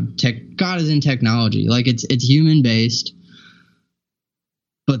God is in technology. Like it's human based,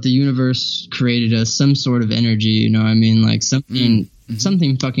 but the universe created us some sort of energy. You know what I mean? Like something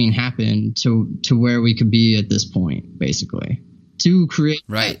fucking happened to where we could be at this point, basically, to create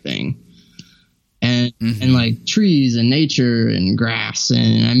that thing. And like trees and nature and grass.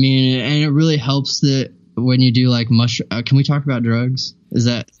 And I mean, and it really helps that when you do like can we talk about drugs? Is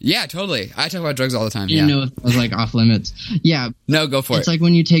that? Yeah, totally. I talk about drugs all the time. I didn't know if it was like off limits. Yeah. No, go for it. It's like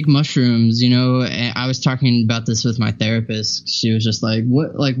when you take mushrooms, and I was talking about this with my therapist. She was just like,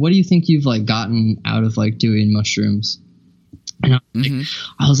 what do you think you've like gotten out of like doing mushrooms? And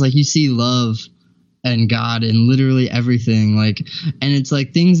I was like, you see love and God and literally everything, like, and it's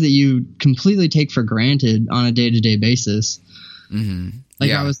like things that you completely take for granted on a day-to-day basis. Like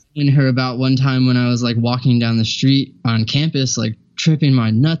I was telling her about one time when I was like walking down the street on campus, like tripping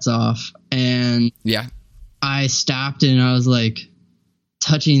my nuts off, and I stopped and I was like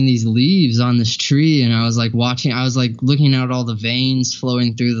touching these leaves on this tree, and I was like looking at all the veins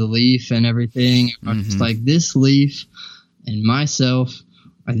flowing through the leaf and everything. I was just like, this leaf and myself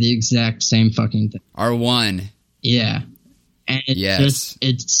are the exact same fucking thing. Are one. Yeah. And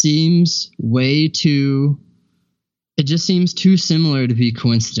it seems it just seems too similar to be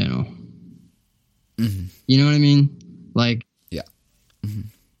coincidental. You know what I mean? Like,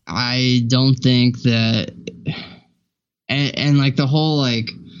 I don't think that, and like the whole like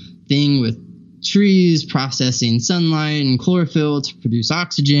thing with trees processing sunlight and chlorophyll to produce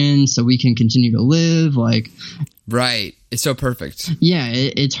oxygen so we can continue to live, like, right. It's so perfect. Yeah,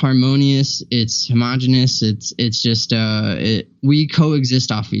 it's harmonious. It's homogenous. It's just we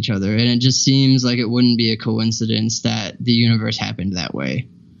coexist off each other, and it just seems like it wouldn't be a coincidence that the universe happened that way.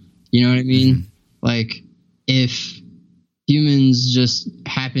 You know what I mean? Like, if humans just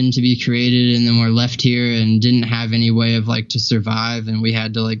happened to be created and then we're left here and didn't have any way of like to survive, and we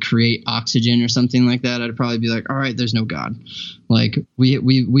had to like create oxygen or something like that, I'd probably be like, all right, there's no God. Like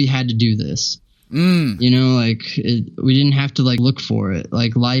we had to do this. You know, like we didn't have to like look for it.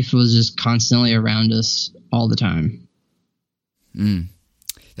 Like life was just constantly around us all the time.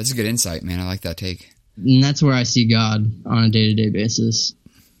 That's a good insight, man. I like that take. And that's where I see God on a day-to-day basis.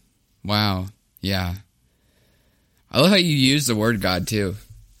 Wow. Yeah. I love how you use the word God too.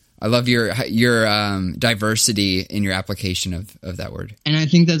 I love your diversity in your application of that word. And I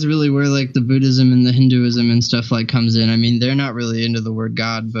think that's really where like the Buddhism and the Hinduism and stuff like comes in. I mean, they're not really into the word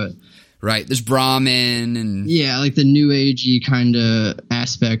God, but right, there's Brahmin and like the new agey kind of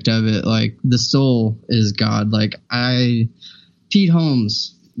aspect of it. Like the soul is God. Like Pete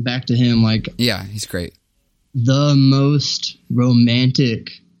Holmes, back to him. Like he's great. The most romantic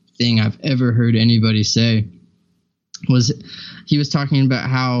thing I've ever heard anybody say was he was talking about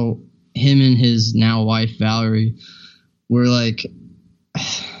how him and his now wife Valerie were like,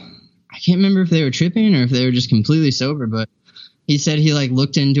 I can't remember if they were tripping or if they were just completely sober, but he said he like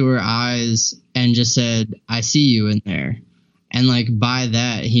looked into her eyes and just said, I see you in there. And like by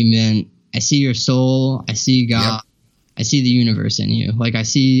that he meant, I see your soul, I see God, I see the universe in you. Like I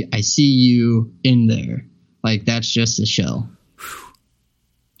see you in there. Like that's just a shell.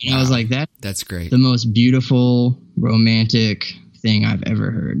 And I was like, that's great. The most beautiful romantic thing I've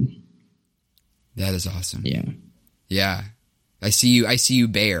ever heard. That is awesome. Yeah. Yeah. I see you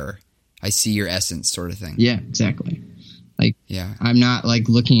bare. I see your essence, sort of thing. Yeah, exactly. Like, I'm not like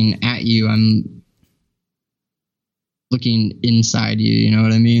looking at you. I'm looking inside you. You know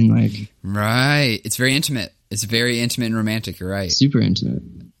what I mean? Like, right. It's very intimate. It's very intimate and romantic. You're right. Super intimate.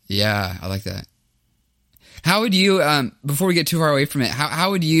 Yeah, I like that. How would you, before we get too far away from it, how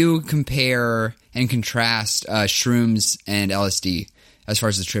would you compare and contrast shrooms and LSD as far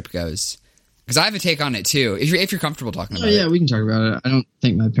as the trip goes? Because I have a take on it too. If you're comfortable talking about it. Yeah, we can talk about it. I don't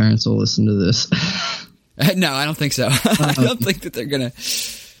think my parents will listen to this. No, I don't think so. I don't think that they're gonna.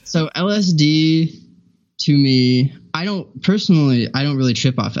 So LSD, to me, I don't really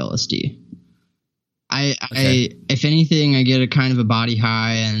trip off LSD. If anything, I get a kind of a body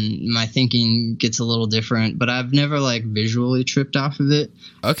high and my thinking gets a little different, but I've never like visually tripped off of it.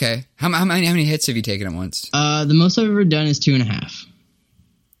 Okay. How many hits have you taken at once? The most I've ever done is 2.5.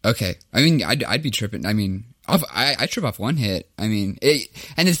 Okay. I mean, I'd be tripping. I mean, I trip off one hit. I mean,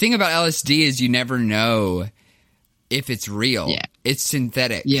 and the thing about LSD is you never know if it's real. Yeah. It's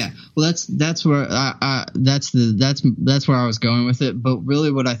synthetic. Yeah. Well, that's where that's where I was going with it. But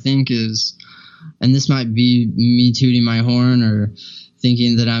really what I think is, and this might be me tooting my horn or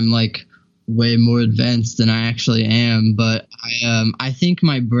thinking that I'm like way more advanced than I actually am, but I think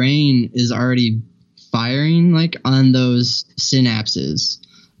my brain is already firing like on those synapses.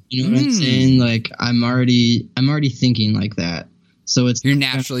 You know what I'm saying? Like I'm already thinking like that. So you're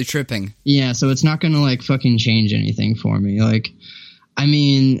naturally tripping. Yeah, so it's not going to like fucking change anything for me. Like, I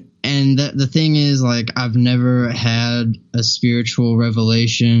mean, and the thing is, like, I've never had a spiritual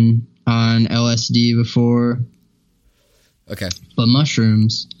revelation on LSD before. Okay. But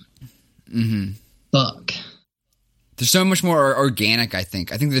mushrooms. Fuck. They're so much more organic, I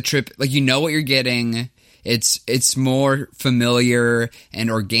think. I think the trip, like, you know what you're getting. It's more familiar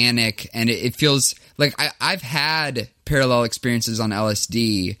and organic, and it feels like I've had parallel experiences on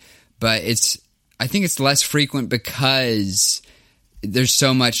LSD, but I think it's less frequent because there's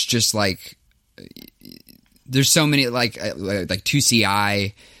so much just like there's so many like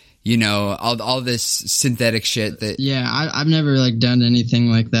 2CI, you know, all this synthetic shit that. Yeah, I've never like done anything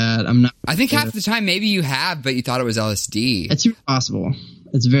like that. I'm not. I think half the time maybe you have, but you thought it was LSD. It's possible.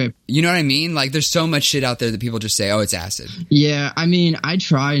 It's very. You know what I mean? Like, there's so much shit out there that people just say, "Oh, it's acid." Yeah, I mean, I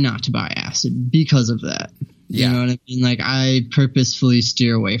try not to buy acid because of that. You know what I mean? Like, I purposefully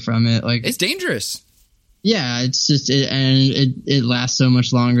steer away from it. Like, it's dangerous. Yeah, it's just it lasts so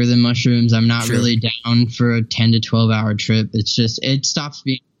much longer than mushrooms. I'm not really down for a 10 to 12 hour trip. It's just it stops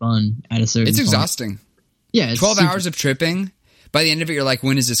being fun at a certain point. It's exhausting. Yeah, 12 hours of tripping. By the end of it, you're like,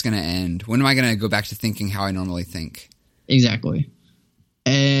 when is this going to end? When am I going to go back to thinking how I normally think? Exactly.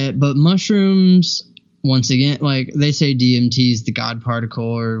 But mushrooms, once again, like they say, DMT is the God particle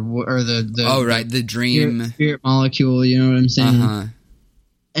or the dream spirit molecule. You know what I'm saying?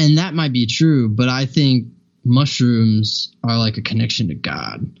 And that might be true, but I think mushrooms are like a connection to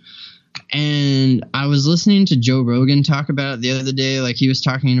God. And I was listening to Joe Rogan talk about it the other day. Like, he was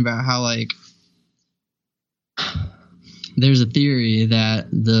talking about how, like, there's a theory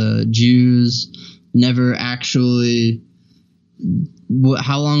that the Jews never actually.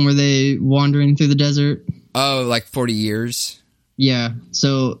 How long were they wandering through the desert? Oh, like 40 years. Yeah,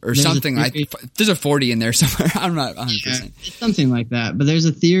 so or something like there's a 40 in there somewhere. I'm not 100%. Yeah, it's something like that. But there's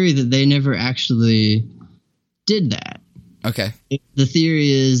a theory that they never actually did that. Okay. The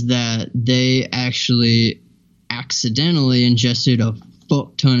theory is that they actually accidentally ingested a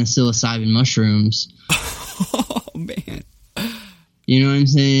fuck ton of psilocybin mushrooms. Oh man. You know what I'm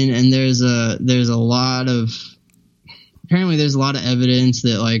saying? And there's a lot of apparently there's a lot of evidence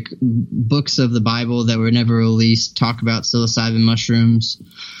that like books of the Bible that were never released talk about psilocybin mushrooms.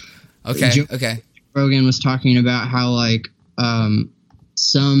 Okay. Joe Rogan was talking about how like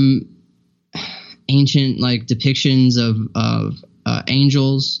some ancient like depictions of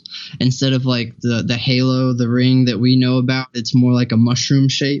angels, instead of like the halo, the ring that we know about, it's more like a mushroom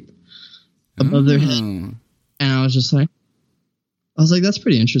shape above their head. And I was like, that's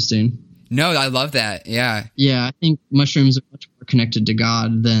pretty interesting. No, I love that. Yeah. Yeah, I think mushrooms are much more connected to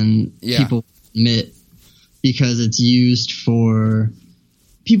God than people admit, because it's used for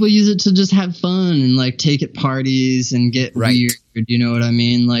people use it to just have fun and like take at parties and get weird. You know what I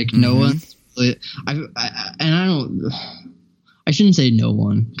mean? Like no one's really, I shouldn't say no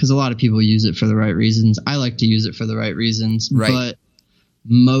one, because a lot of people use it for the right reasons. I like to use it for the right reasons, but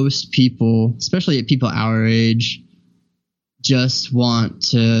most people, especially people our age, just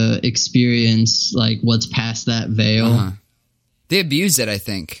want to experience like what's past that veil. They abuse it, I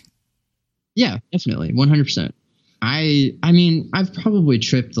think. Yeah, definitely. 100%. I mean, I've probably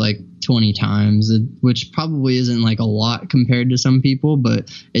tripped like 20 times, which probably isn't like a lot compared to some people, but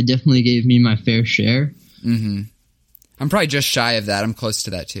it definitely gave me my fair share. I'm probably just shy of that. I'm close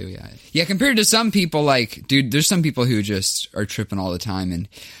to that too. Yeah. Yeah. Compared to some people, like, dude, there's some people who just are tripping all the time. And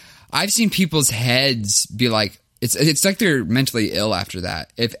I've seen people's heads be like, it's like they're mentally ill after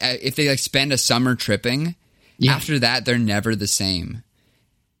that. If they like spend a summer tripping, after that, they're never the same.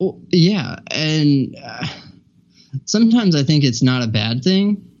 Well, yeah. And sometimes I think it's not a bad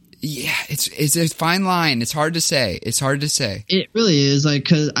thing. Yeah. It's a fine line. It's hard to say. It really is, like,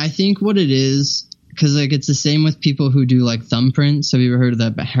 cause I think what it is, because like it's the same with people who do like thumbprints. Have you ever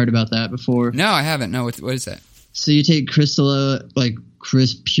heard about that before? No, I haven't. No, what is that? So you take pure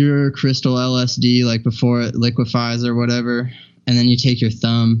crystal LSD, like before it liquefies or whatever, and then you take your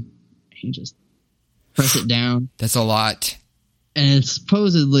thumb and you just press it down. That's a lot. And it's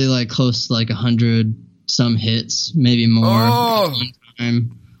supposedly like close to like 100 some hits, maybe more at one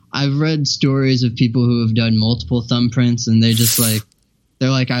time. I've read stories of people who have done multiple thumbprints, and they just like, they're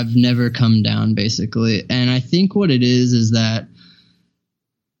like, I've never come down, basically. And I think what it is that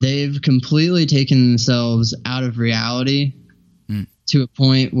they've completely taken themselves out of reality to a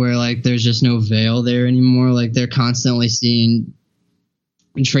point where like there's just no veil there anymore. Like they're constantly seeing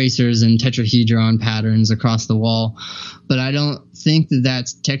tracers and tetrahedron patterns across the wall. But I don't think that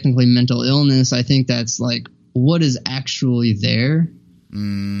that's technically mental illness. I think that's like what is actually there.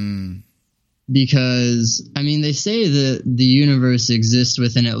 Because, I mean, they say that the universe exists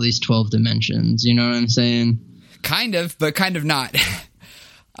within at least 12 dimensions. You know what I'm saying? Kind of, but kind of not.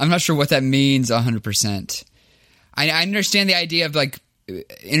 I'm not sure what that means 100%. I understand the idea of, like,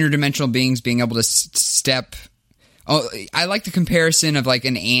 interdimensional beings being able to step. Oh, I like the comparison of, like,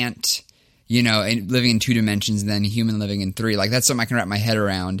 an ant, and living in 2 dimensions and then human living in 3. Like, that's something I can wrap my head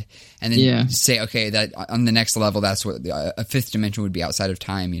around. And then say, okay, that on the next level, that's what a 5th dimension would be outside of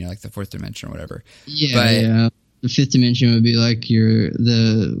time, like the 4th dimension or whatever. Yeah. The 5th dimension would be like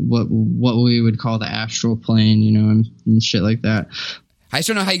what we would call the astral plane, and shit like that. I just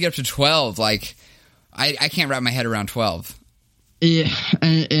don't know how you get up to 12. Like, I can't wrap my head around 12. Yeah,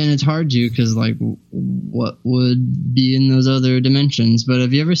 and it's hard to, because, like, what would be in those other dimensions? But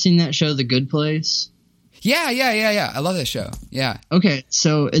have you ever seen that show, The Good Place? Yeah. I love that show. Yeah. Okay,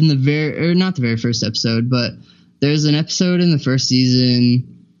 so in not the very first episode, but there's an episode in the first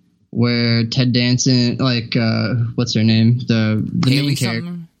season where Ted Danson, like, what's her name? The Haley main character.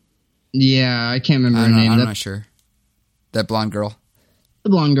 something? Yeah, I can't remember her name. I'm not sure. That blonde girl. The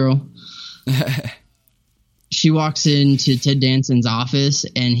blonde girl. She walks into Ted Danson's office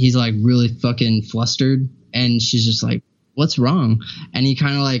and he's like really fucking flustered, and she's just like, "What's wrong?" And he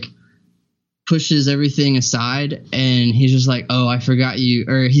kind of like pushes everything aside and he's just like, "Oh, I forgot you,"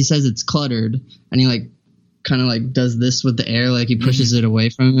 or he says it's cluttered, and he like kind of like does this with the air, like he pushes it away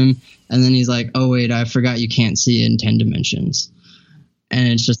from him, and then he's like, "Oh wait, I forgot you can't see it in 10 dimensions." And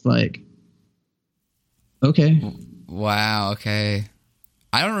it's just like, okay. Wow, okay.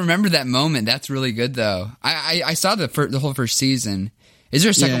 I don't remember that moment. That's really good, though. I saw the whole first season. Is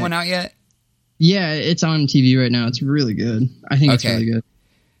there a second one out yet? Yeah, it's on TV right now. It's really good. I think it's really good.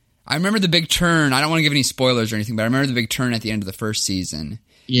 I remember the big turn. I don't want to give any spoilers or anything, but I remember the big turn at the end of the first season.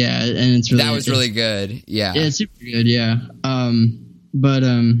 Yeah, and it's really... That was really good, yeah. It's super good, yeah.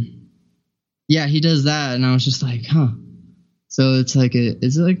 Yeah, he does that, and I was just like, huh. So it's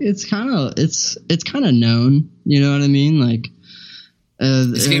kind of known, you know what I mean? Like...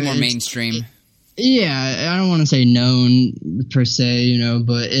 it's getting more mainstream. I don't want to say known per se,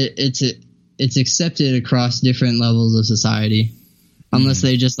 but it's accepted across different levels of society, unless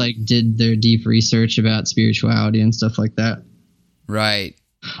they just like did their deep research about spirituality and stuff like that. Right.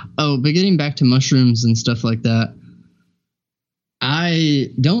 Oh, but getting back to mushrooms and stuff like that,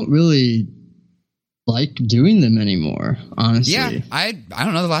 I don't really like doing them anymore, honestly. Yeah, I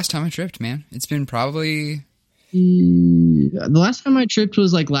don't know the last time I tripped, man. It's been probably... The last time I tripped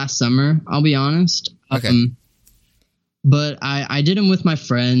was like last summer, I'll be honest. Okay. But I did them with my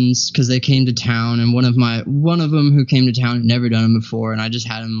friends because they came to town, and one of them who came to town had never done them before, and I just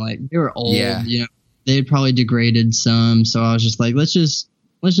had them like, they were old, they had probably degraded some, so I was just like, let's just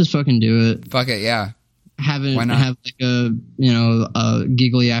fucking do it. Fuck it, yeah. Have like a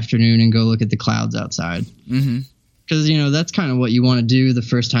giggly afternoon and go look at the clouds outside. Mm-hmm. Because that's kind of what you want to do the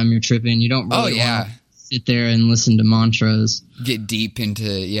first time you're tripping. You don't really want to sit there and listen to mantras. Get deep into,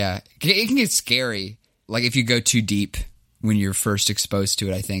 it can get scary. Like if you go too deep when you're first exposed to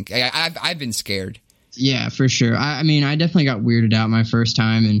it, I think. I've been scared. Yeah, for sure. I mean, I definitely got weirded out my first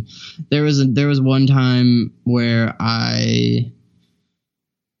time, and there was one time where I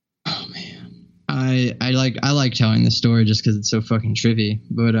like telling this story just because it's so fucking trippy.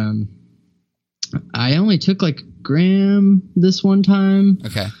 But I only took like a gram this one time.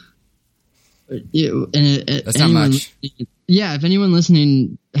 Okay. That's not much. Yeah, if anyone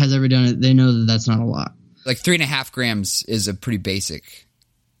listening has ever done it, they know that that's not a lot. Like 3.5 grams is a pretty basic.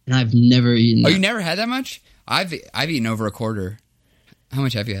 And I've never eaten. Oh, you never had that much? I've eaten over a quarter. How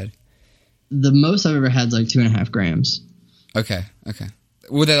much have you had? The most I've ever had is like 2.5 grams. Okay.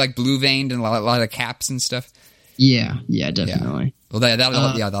 Were they like blue veined and a lot of caps and stuff? Yeah, definitely. Yeah. Well,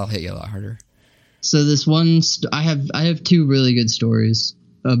 that'll hit you a lot harder. So this one, I have 2 really good stories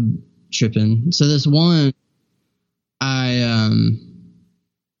of tripping. So this one, I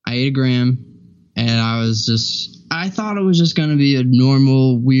ate a gram, and I thought it was just going to be a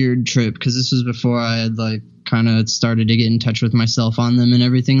normal weird trip, because this was before I had like kind of started to get in touch with myself on them and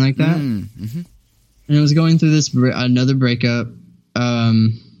everything like that. Mm-hmm. And I was going through another breakup.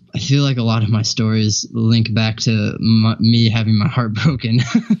 I feel like a lot of my stories link back to me having my heart broken.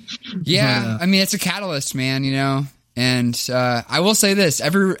 Yeah, but, I mean, it's a catalyst, man, And I will say this: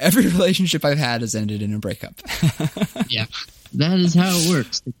 every relationship I've had has ended in a breakup. Yeah, that is how it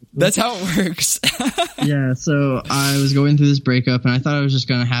works. That's how it works. Yeah, so I was going through this breakup, and I thought I was just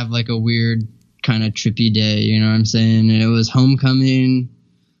going to have like a weird kind of trippy day, you know what I'm saying? And it was homecoming.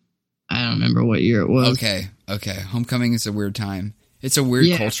 I don't remember what year it was. Okay. Homecoming is a weird time. It's a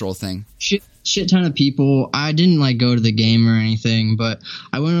weird cultural thing. Shit ton of people. I didn't like go to the game or anything, but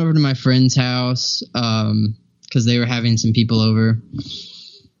I went over to my friend's house because they were having some people over.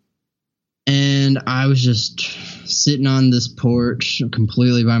 And I was just sitting on this porch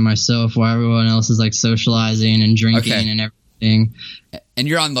completely by myself while everyone else is like socializing and drinking and everything. And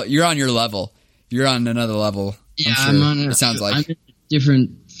you're on your level. You're on another level. Yeah, I'm sure. It sounds like I'm in a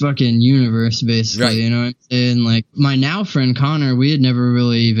different fucking universe, basically. Right. You know what I'm saying? Like, my now friend Connor, we had never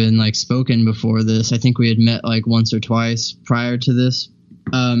really even like spoken before this. I think we had met like once or twice prior to this.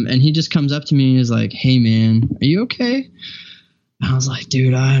 And he just comes up to me and is like, "Hey man, are you okay?" I was like,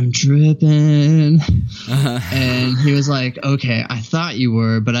 "Dude, I'm tripping." And he was like, "Okay, I thought you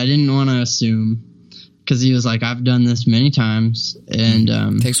were, but I didn't want to assume." Because he was like, "I've done this many times."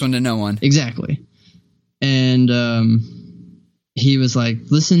 And takes one to know one. Exactly. And he was like,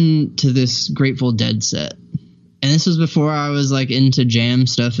 "Listen to this Grateful Dead set." And this was before I was like into jam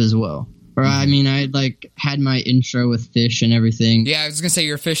stuff as well. Or I mean, I like had my intro with Fish and everything. Yeah, I was gonna say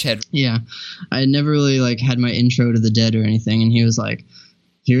you're a fish head. Yeah, I had never really like had my intro to the Dead or anything. And he was like,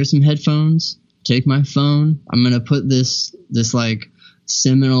 "Here are some headphones. Take my phone. I'm gonna put this like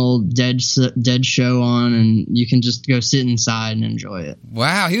seminal Dead show on, and you can just go sit inside and enjoy it."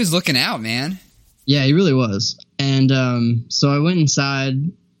 Wow, he was looking out, man. Yeah, he really was. And so I went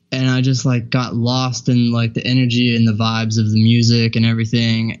inside and I just like got lost in like the energy and the vibes of the music and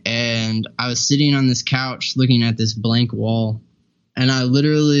everything. And I was sitting on this couch looking at this blank wall, and I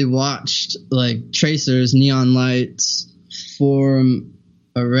literally watched like tracers, neon lights form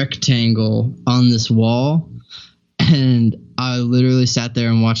a rectangle on this wall. And I literally sat there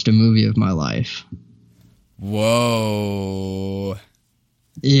and watched a movie of my life. Whoa.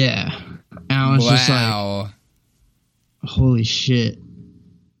 Yeah. And I was just like, holy shit.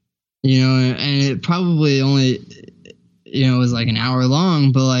 You know, and it probably only, you know, was like an hour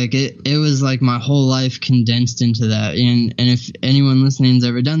long, but like it was like my whole life condensed into that. And if anyone listening's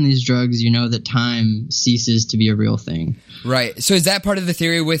ever done these drugs, you know that time ceases to be a real thing. Right. So is that part of the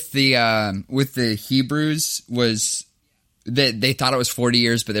theory with the Hebrews, was that they thought it was 40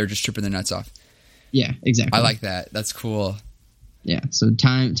 years, but they were just tripping their nuts off? Yeah, exactly. I like that. That's cool. Yeah. So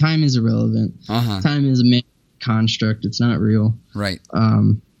time is irrelevant. Time is a man construct. It's not real. Right.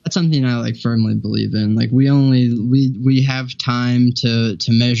 That's something I like firmly believe in. Like we have time to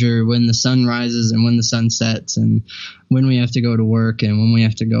measure when the sun rises and when the sun sets and when we have to go to work and when we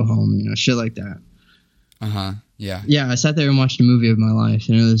have to go home, you know, shit like that. Yeah. Yeah, I sat there and watched a movie of my life,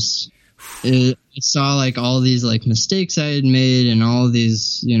 and I saw like all these like mistakes I had made and all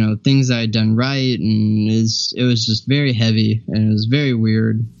these, you know, things I had done right, and it was just very heavy and it was very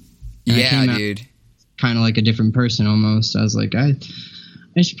weird. And yeah, dude. Kind of like a different person almost. I was like, I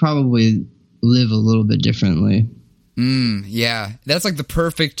should probably live a little bit differently. Yeah. That's like the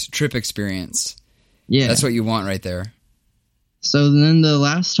perfect trip experience. Yeah. That's what you want right there. So then the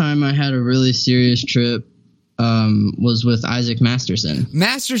last time I had a really serious trip was with Isaac Masterson.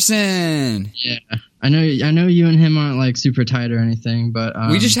 Masterson! Yeah. I know you and him aren't like super tight or anything, but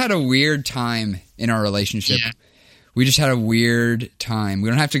we just had a weird time in our relationship. Yeah. We just had a weird time. We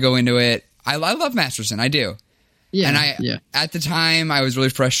don't have to go into it. I love Masterson. I do. Yeah. And at the time, I was really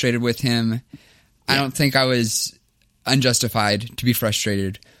frustrated with him. Yeah. I don't think I was unjustified to be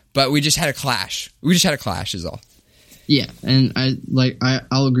frustrated, but we just had a clash. We just had a clash is all. Yeah. And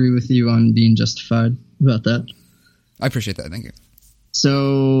I'll agree with you on being justified about that. I appreciate that. Thank you.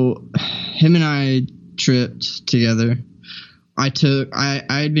 So him and I tripped together. I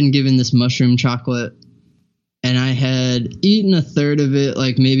had been given this mushroom chocolate, and I had eaten a third of it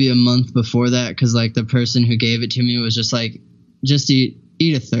like maybe a month before that, because like the person who gave it to me was just like, just eat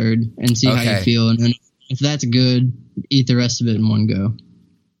a third and see how you feel, and then if that's good, eat the rest of it in one go.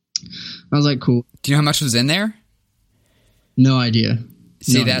 I was like, cool. Do you know how much was in there? No idea.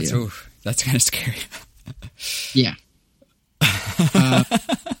 See, that's kind of scary. Yeah.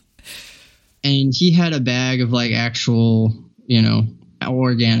 And he had a bag of like actual, you know,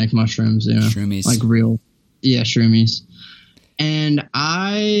 organic mushrooms, you know, shroomies. Like real. Yeah, shroomies. And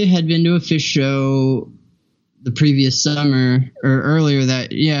I had been to a Fish show the previous summer or earlier that,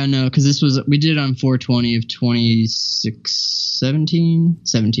 because we did it on 4/20 of 2017.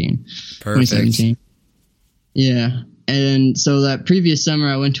 Perfect. 2017. Yeah. And so that previous summer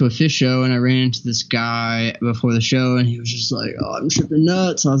I went to a Fish show and I ran into this guy before the show, and he was just like, "Oh, I'm tripping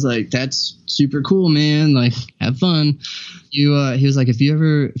nuts." I was like, "That's super cool, man. Like, have fun." He was like, if you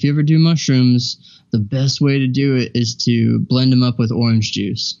ever do mushrooms, the best way to do it is to blend them up with orange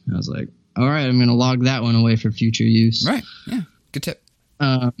juice. And I was like, all right, I'm going to log that one away for future use. Right. Yeah. Good tip.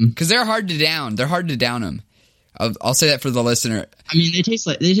 Because they're hard to down. They're hard to down them. I'll say that for the listener. I mean, they taste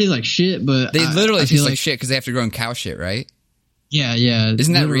like shit, but they literally taste like shit because they have to grow in cow shit, right? Yeah, yeah.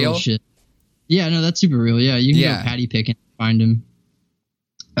 Isn't that real? Shit. Yeah, no, that's super real. Yeah, you can go patty pick and find them.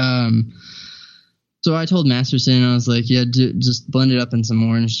 So I told Masterson, I was like, yeah, just blend it up in some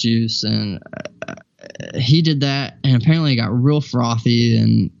orange juice, and he did that, and apparently it got real frothy,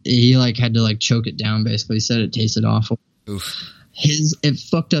 and he like had to like choke it down. Basically, he said it tasted awful. Oof. it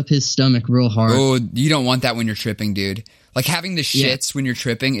fucked up his stomach real hard. Oh, you don't want that when you're tripping, dude. Like having the shits when you're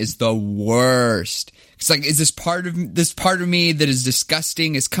tripping is the worst. It's like, is this part of me that is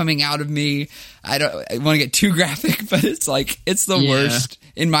disgusting is coming out of me? I want to get too graphic, but it's like, it's the worst.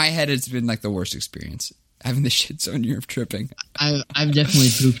 In my head, it's been like the worst experience, having the shits when you're tripping. I've definitely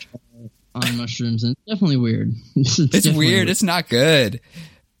pooped on mushrooms, and it's definitely weird. It's weird. It's not good.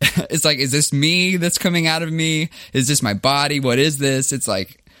 It's like, is this me that's coming out of me? Is this my body? What is this? It's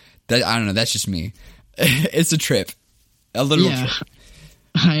like, that. I don't know. That's just me. It's a trip. A literal trip.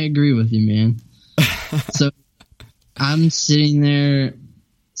 I agree with you, man. So I'm sitting there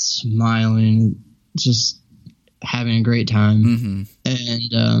smiling, just having a great time. Mm-hmm.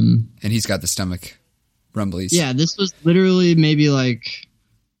 And he's got the stomach rumblies. Yeah, this was literally maybe like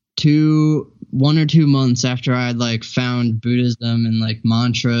 1 or 2 months after I had like found Buddhism and like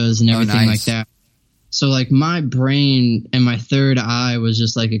mantras and everything like that. So like my brain and my third eye was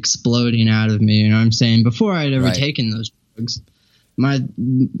just like exploding out of me, you know what I'm saying? Before I'd ever taken those drugs,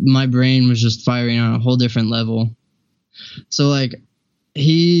 my brain was just firing on a whole different level. So like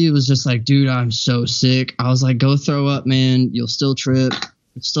he was just like, dude, I'm so sick. I was like, go throw up, man. You'll still trip.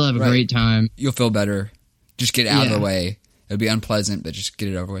 You'll still have a great time. You'll feel better. Just get out of the way. It'll be unpleasant, but just get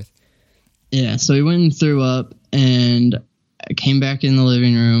it over with. Yeah, so he went and threw up, and I came back in the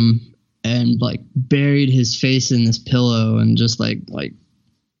living room and like buried his face in this pillow and just like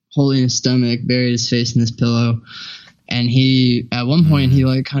holding his stomach, buried his face in this pillow. And he, at one point, he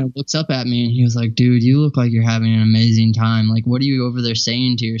like kind of looks up at me and he was like, dude, you look like you're having an amazing time. Like, what are you over there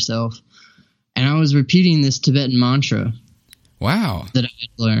saying to yourself? And I was repeating this Tibetan mantra. Wow. That I had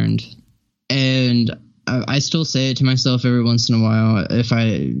learned. And I still say it to myself every once in a while if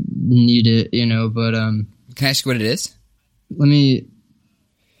I need it, you know, but can I ask you what it is? Let me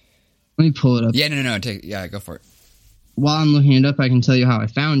pull it up. Yeah, no, go for it. While I'm looking it up, I can tell you how I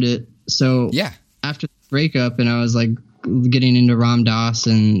found it. So after the breakup and I was like getting into Ram Dass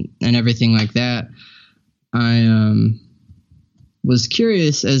and everything like that, I was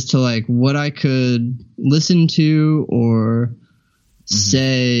curious as to like what I could listen to or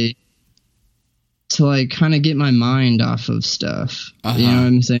say to like kind of get my mind off of stuff. You know what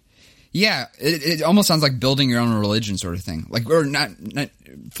I'm saying? Yeah, it almost sounds like building your own religion sort of thing. Like, or not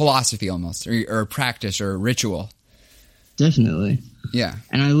philosophy almost, or practice or ritual. Definitely. Yeah.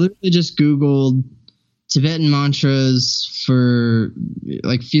 And I literally just Googled Tibetan mantras for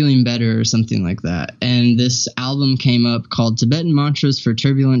like feeling better or something like that. And this album came up called Tibetan Mantras for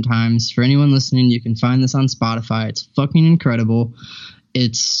Turbulent Times. For anyone listening, you can find this on Spotify. It's fucking incredible.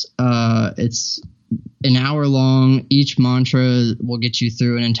 It's an hour long. Each mantra will get you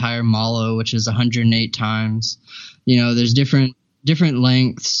through an entire mala, which is 108 times. You know, there's different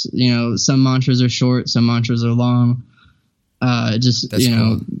lengths. You know, some mantras are short, some mantras are long. That's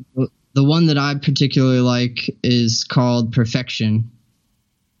cool. The one that I particularly like is called Perfection.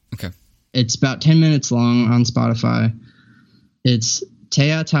 Okay. It's about 10 minutes long on Spotify. It's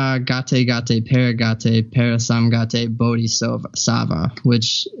Teata Gate Gate Paragate Parasamgate Bodhisattva,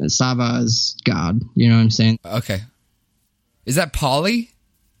 which Sava is God. You know what I'm saying? Okay. Is that Pali?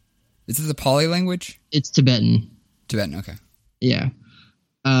 Is it the Pali language? It's Tibetan. Tibetan, okay. Yeah.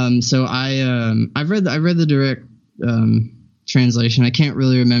 So I've read the direct translation. I can't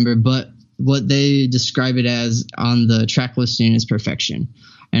really remember, but what they describe it as on the track listing is perfection.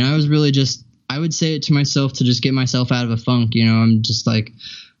 And I was really I would say it to myself to just get myself out of a funk. You know, I'm just like,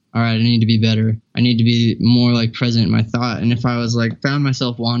 all right, I need to be better. I need to be more like present in my thought. And if I was like found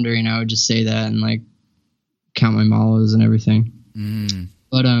myself wandering, I would just say that and like count my malas and everything.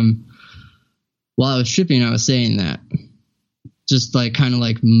 But while I was tripping, I was saying that, just like kind of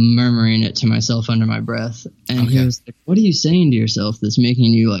like murmuring it to myself under my breath. And he was like, what are you saying to yourself that's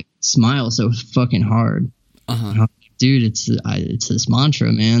making you like smile so fucking hard? Dude, it's this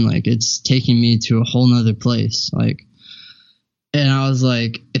mantra, man. Like, it's taking me to a whole nother place. Like, and I was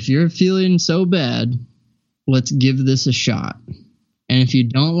like, if you're feeling so bad, let's give this a shot. And if you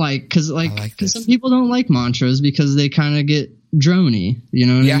don't because some people don't like mantras because they kind of get drony. You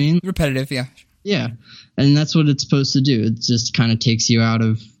know what I mean? Repetitive. Yeah. Yeah. And that's what it's supposed to do. It just kind of takes you out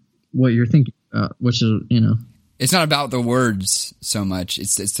of what you're thinking about, which is, you know. It's not about the words so much.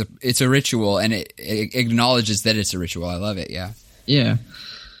 It's a ritual, and it acknowledges that it's a ritual. I love it. Yeah. Yeah.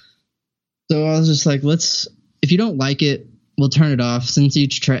 So I was just like, if you don't like it, we'll turn it off. Since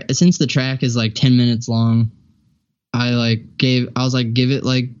the track is like 10 minutes long, I was like, give it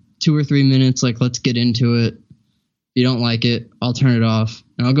like 2 or 3 minutes. Like, let's get into it. If you don't like it, I'll turn it off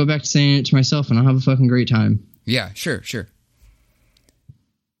and I'll go back to saying it to myself and I'll have a fucking great time. Yeah, sure.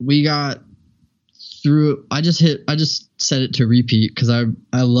 We got I just set it to repeat because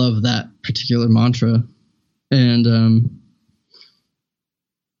I love that particular mantra. And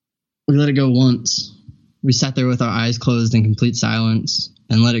we let it go once. We sat there with our eyes closed in complete silence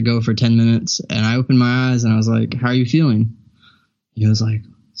and let it go for 10 minutes. And I opened my eyes and I was like, how are you feeling? He was like,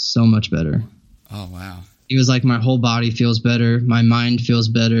 so much better. Oh, wow. He was like, my whole body feels better. My mind feels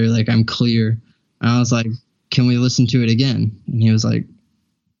better. Like, I'm clear. And I was like, can we listen to it again? And he was like,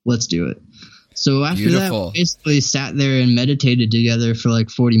 let's do it. So after that, we basically sat there and meditated together for like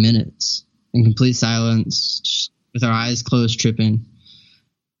 40 minutes in complete silence with our eyes closed, tripping.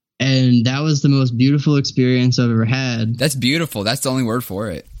 And that was the most beautiful experience I've ever had. That's beautiful. That's the only word for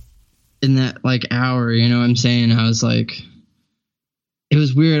it. In that like hour, you know what I'm saying? I was like, it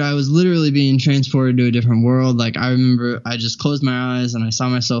was weird. I was literally being transported to a different world. Like, I remember I just closed my eyes and I saw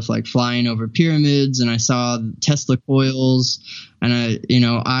myself like flying over pyramids, and I saw Tesla coils, and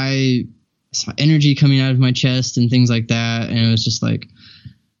I saw energy coming out of my chest and things like that. And it was just like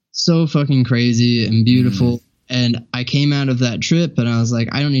so fucking crazy and beautiful. Mm. And I came out of that trip and I was like,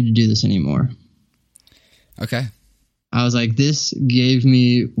 I don't need to do this anymore. Okay. I was like, this gave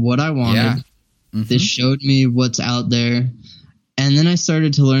me what I wanted. Yeah. Mm-hmm. This showed me what's out there. And then I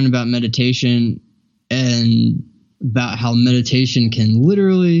started to learn about meditation and about how meditation can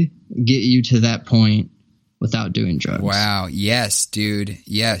literally get you to that point without doing drugs. Wow. Yes, dude.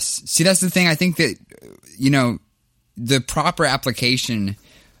 Yes. See, that's the thing. I think that, the proper application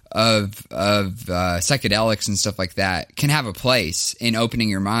of psychedelics and stuff like that can have a place in opening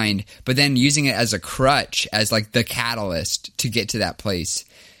your mind, but then using it as a crutch, as like the catalyst to get to that place.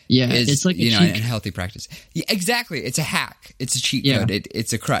 Yeah, it's like a healthy practice. Yeah, exactly. It's a hack. It's a cheat code.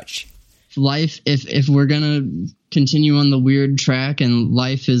 It's a crutch. Life, if we're gonna continue on the weird track, and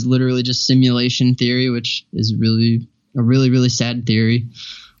life is literally just simulation theory, which is really a really, really sad theory,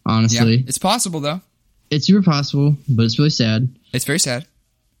 honestly. Yeah, it's possible though. It's super possible, but it's really sad. It's very sad.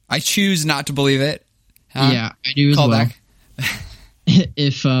 I choose not to believe it. Yeah, I do as well. Back.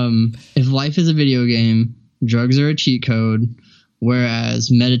 If life is a video game, drugs are a cheat code,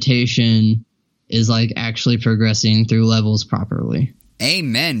 whereas meditation is like actually progressing through levels properly.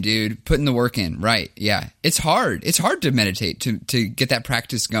 Amen, dude. Putting the work in. Right. Yeah. It's hard. It's hard to meditate, to get that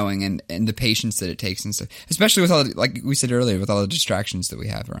practice going, and the patience that it takes and stuff, especially with all, like we said earlier, with all the distractions that we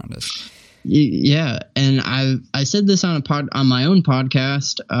have around us. Yeah. And I said this on my own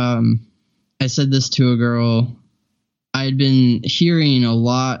podcast. I said this to a girl. I'd been hearing a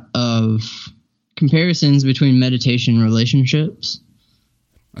lot of comparisons between meditation and relationships.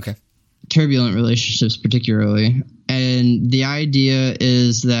 Okay. Turbulent relationships particularly. And the idea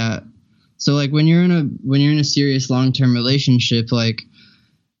is that, so like when you're in a serious long-term relationship, like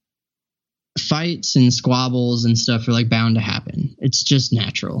fights and squabbles and stuff are like bound to happen. It's just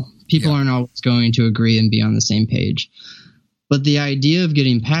natural. People aren't always going to agree and be on the same page. But the idea of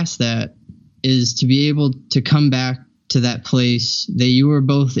getting past that is to be able to come back to that place that you were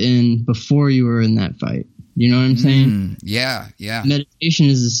both in before you were in that fight. You know what I'm saying? Yeah. Meditation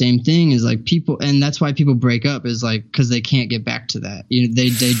is the same thing as like people, and that's why people break up, is like because they can't get back to that. You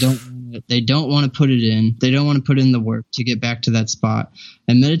know, they don't want to put it in. They don't want to put in the work to get back to that spot.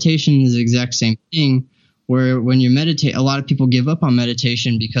 And meditation is the exact same thing. Where when you meditate, a lot of people give up on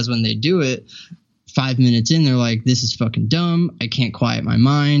meditation because when they do it, 5 minutes in, they're like, "This is fucking dumb. I can't quiet my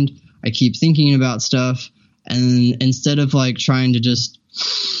mind. I keep thinking about stuff." And instead of like trying to just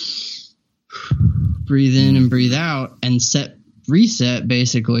breathe in and breathe out and reset,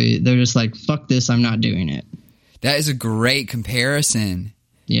 basically, they're just like, fuck this, I'm not doing it. That is a great comparison.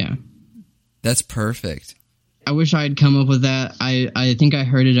 Yeah. That's perfect. I wish I had come up with that. I think I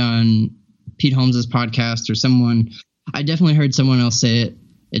heard it on Pete Holmes's podcast or someone. I definitely heard someone else say it.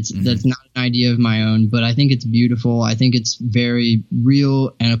 That's not an idea of my own, but I think it's beautiful. I think it's very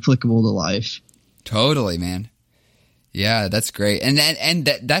real and applicable to life. Totally, man. Yeah, that's great. And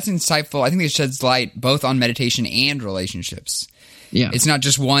that's insightful. I think it sheds light both on meditation and relationships. Yeah. It's not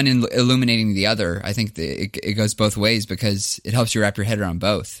just one illuminating the other. I think that it goes both ways because it helps you wrap your head around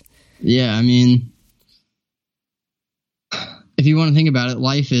both. Yeah, I mean, if you want to think about it,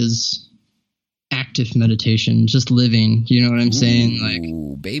 life is active meditation, just living. You know what I'm saying?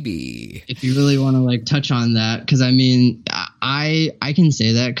 Like, baby. If you really want to like touch on that, because I mean, I can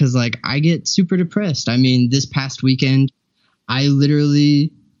say that because like I get super depressed. I mean, this past weekend, I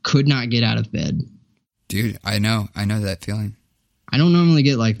literally could not get out of bed. Dude, I know that feeling. I don't normally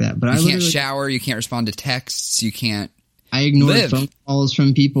get like that, but you can't shower, you can't respond to texts, you can't. I ignored phone calls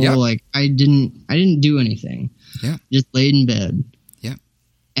from people. Yep. Like I didn't do anything. Yeah, just laid in bed. Yeah,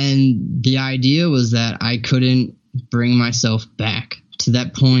 and the idea was that I couldn't bring myself back to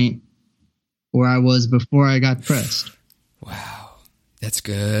that point where I was before I got depressed. Wow. That's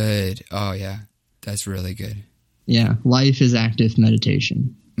good. Oh, yeah. That's really good. Yeah. Life is active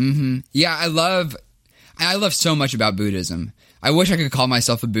meditation. Mm-hmm. Yeah, I love so much about Buddhism. I wish I could call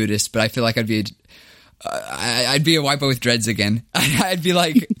myself a Buddhist, but I feel like I'd be a white boy with dreads again. I'd be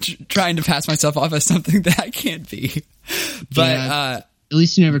like trying to pass myself off as something that I can't be. But at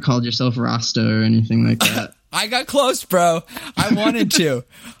least you never called yourself Rasta or anything like that. I got close, bro. I wanted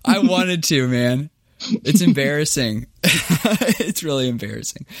to, man. It's embarrassing. It's really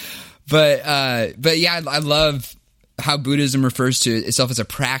embarrassing. But yeah, I love how Buddhism refers to itself as a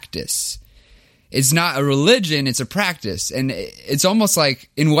practice. It's not a religion, it's a practice. And it's almost like,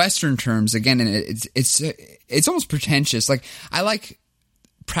 in Western terms, again, and it's almost pretentious. Like, I like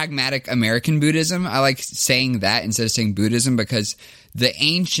pragmatic American Buddhism. I like saying that instead of saying Buddhism, because the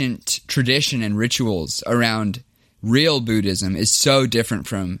ancient tradition and rituals around real Buddhism is so different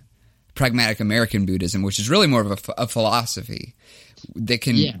from pragmatic American Buddhism, which is really more of a philosophy that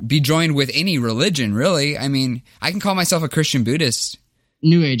can be joined with any religion, really. I mean, I can call myself a Christian Buddhist.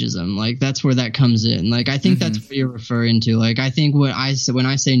 New Ageism, like, that's where that comes in. Like, I think that's what you're referring to. Like, I think when I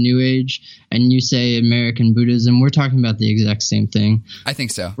say New Age and you say American Buddhism, we're talking about the exact same thing. I think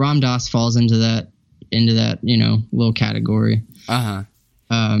so. Ram Dass falls into that, little category.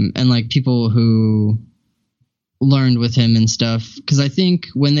 And like people who learned with him and stuff. Because I think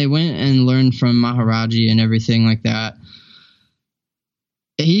when they went and learned from Maharaji and everything like that,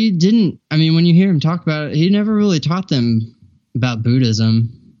 he didn't. I mean, when you hear him talk about it, he never really taught them about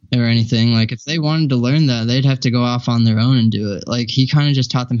Buddhism or anything. Like, if they wanted to learn that, they'd have to go off on their own and do it. Like, he kind of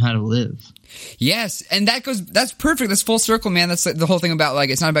just taught them how to live. Yes, and that's perfect. That's full circle, man. That's the whole thing about, like,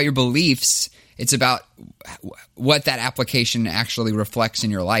 it's not about your beliefs. It's about what that application actually reflects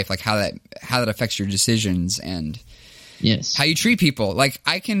in your life, like how that affects your decisions and how you treat people. Like,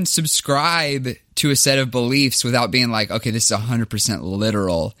 I can subscribe to a set of beliefs without being like, okay, this is 100%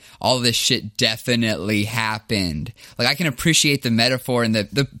 literal. All this shit definitely happened. Like, I can appreciate the metaphor and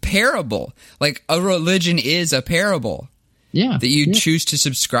the parable. Like, a religion is a parable. Yeah. That you choose to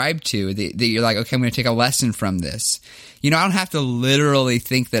subscribe to. That you're like, okay, I'm going to take a lesson from this. I don't have to literally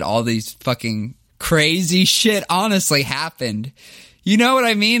think that all these fucking crazy shit honestly happened. You know what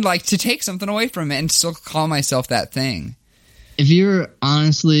I mean? Like, to take something away from it and still call myself that thing. If you're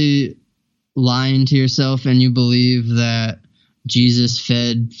honestly lying to yourself and you believe that Jesus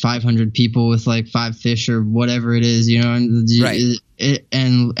fed 500 people with like 5 fish or whatever it is,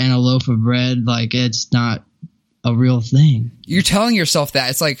 and a loaf of bread, like, it's not a real thing. You're telling yourself that.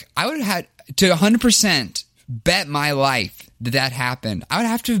 It's like, I would have had to 100% bet my life that happened. I would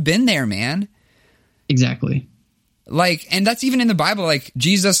have to have been there, man. Exactly. Like, and that's even in the Bible. Like,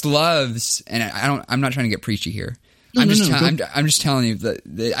 Jesus loves, and I'm not trying to get preachy here. I'm just telling you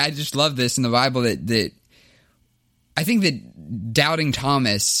that I just love this in the Bible that I think that doubting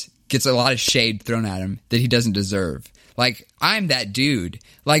Thomas gets a lot of shade thrown at him that he doesn't deserve. Like, I'm that dude.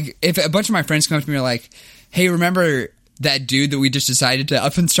 Like, if a bunch of my friends come up to me and are like, hey, remember that dude that we just decided to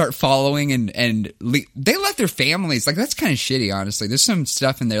up and start following and they left their families. Like, that's kind of shitty, honestly. There's some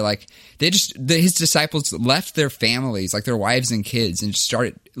stuff in there, like, his disciples left their families, like their wives and kids, and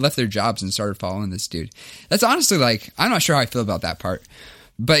left their jobs and started following this dude. That's honestly, like, I'm not sure how I feel about that part.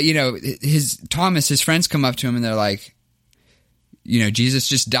 But, his friends come up to him and they're like, Jesus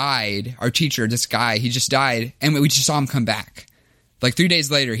just died. Our teacher, this guy, he just died, and we just saw him come back. Like, 3 days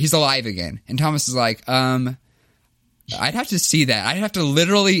later, he's alive again. And Thomas is like, I'd have to see that. I'd have to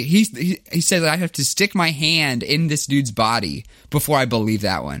literally, he says I'd have to stick my hand in this dude's body before I believe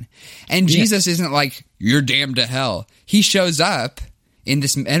that one. And Jesus isn't like, you're damned to hell. He shows up in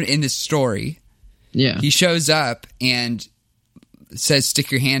this story. Yeah. He shows up and says,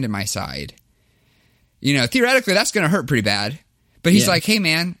 stick your hand in my side. Theoretically, that's going to hurt pretty bad. But he's like, hey,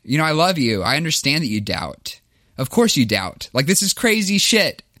 man, I love you. I understand that you doubt. Of course you doubt. Like, this is crazy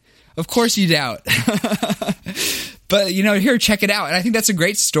shit. Of course you doubt. But, here, check it out. And I think that's a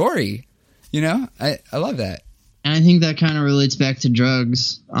great story. I love that. And I think that kind of relates back to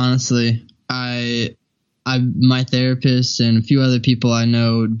drugs, honestly. My therapist and a few other people I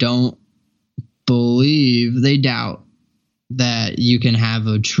know don't believe, they doubt that you can have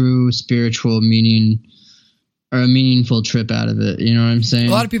a true spiritual meaning or a meaningful trip out of it. You know what I'm saying?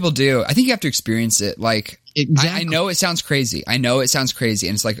 A lot of people do. I think you have to experience it. Like, exactly. I know it sounds crazy. And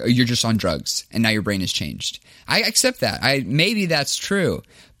it's like, oh, you're just on drugs and now your brain has changed. I accept that. Maybe that's true.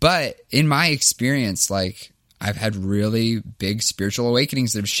 But in my experience, like, I've had really big spiritual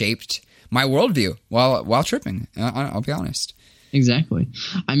awakenings that have shaped my worldview while tripping. I'll be honest. Exactly.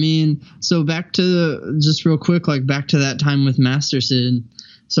 I mean, so back to just real quick, like back to that time with Masterson.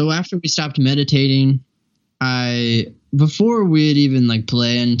 So after we stopped meditating, before we had even like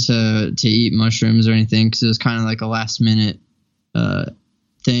planned to eat mushrooms or anything, because it was kind of like a last minute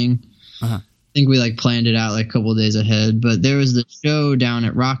thing. Uh-huh. I think we like planned it out like a couple of days ahead. But there was the show down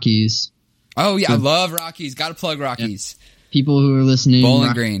at Rockies. Oh yeah, I love Rockies. Got to plug Rockies. Yeah. People who are listening,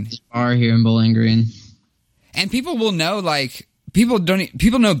 Bowling Green are here in Bowling Green, and people will know like people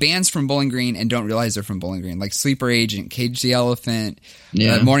know bands from Bowling Green and don't realize they're from Bowling Green, like Sleeper Agent, Cage the Elephant,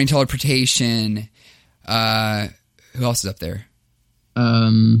 Morning Teleportation. Who else is up there?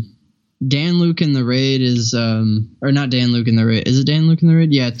 Dan Luke and the Raid is or not Dan Luke and the Raid. Is it Dan Luke and the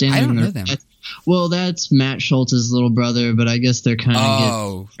Raid? Yeah, it's Dan. I don't know them. Well, that's Matt Schultz's little brother, but I guess they're kind of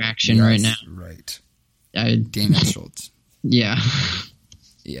getting traction right now. Right. Dan Schultz. Yeah.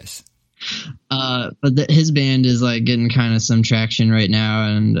 Yes. But his band is like getting kind of some traction right now,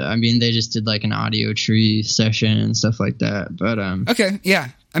 and I mean they just did like an Audio Tree session and stuff like that. But okay, yeah.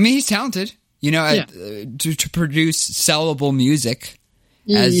 I mean he's talented, to produce sellable music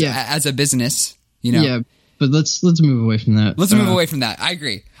as a business, Yeah. But let's move away from that. Let's move away from that. I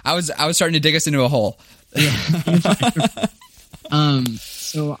agree. I was starting to dig us into a hole. Yeah.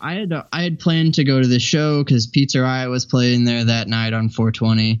 So I had planned to go to the show because Pizza Riot was playing there that night on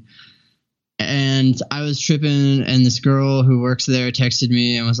 420, and I was tripping. And this girl who works there texted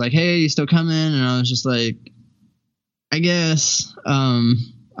me and was like, "Hey, you still coming?" And I was just like, "I guess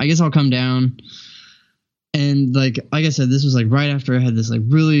I'll come down." And like I said, this was like right after I had this like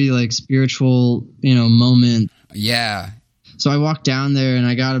really like spiritual, moment. Yeah. So I walked down there and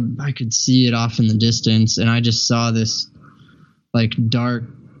I could see it off in the distance, and I just saw this like dark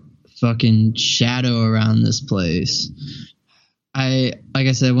fucking shadow around this place. Like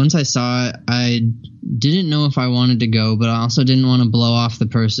I said, once I saw it, I didn't know if I wanted to go, but I also didn't want to blow off the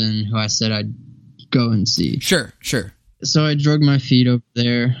person who I said I'd go and see. Sure. So I drug my feet over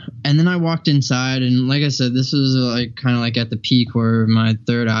there, and then I walked inside, and like I said, this was like kind of like at the peak where my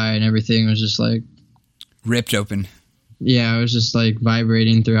third eye and everything was just like ripped open. Yeah, I was just like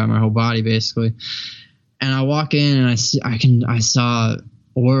vibrating throughout my whole body basically. And I walk in and I saw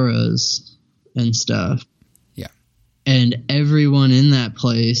auras and stuff. Yeah. And everyone in that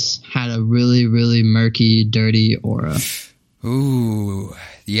place had a really, really murky, dirty aura. Ooh,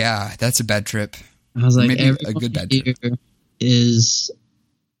 yeah, that's a bad trip. I was like, maybe everyone a good bad trip is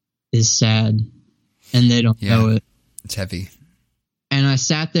sad, and they don't know it. It's heavy. And I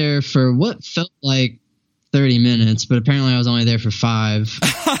sat there for what felt like 30 minutes, but apparently I was only there for 5.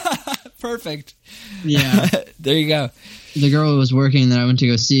 Perfect. Yeah. There you go. The girl who was working that I went to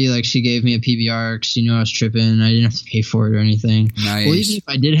go see, like, she gave me a PBR because she knew I was tripping. I didn't have to pay for it or anything. Nice. Well, even if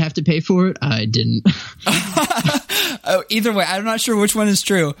I did have to pay for it, I didn't. Oh, either way, I'm not sure which one is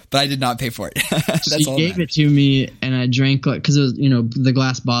true, but I did not pay for it. She gave it to me, and I drank, like, because it was, the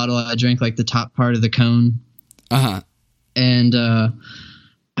glass bottle, I drank, like, the top part of the cone. Uh-huh. And I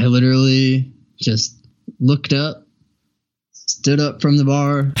literally just looked up, stood up from the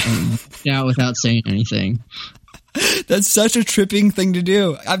bar, and walked out without saying anything. That's such a tripping thing to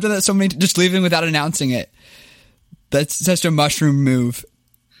do. I've done that so many just leaving without announcing it. That's such a mushroom move.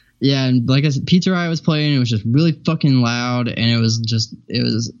 Yeah, and like I said, Pizza Riot was playing. It was just really fucking loud, and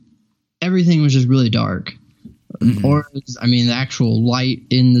everything was just really dark. Mm-hmm. Or, I mean, the actual light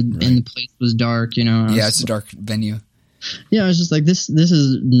in the place was dark, Yeah, it's a dark venue. Yeah, I was just like, this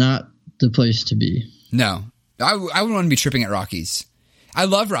is not the place to be. No. I wouldn't want to be tripping at Rockies. I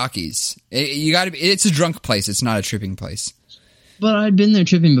love Rockies. It's a drunk place. It's not a tripping place. But I'd been there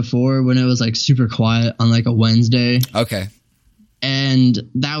tripping before when it was like super quiet on like a Wednesday. Okay. And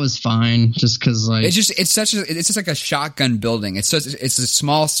that was fine, just because like it's just like a shotgun building. It's a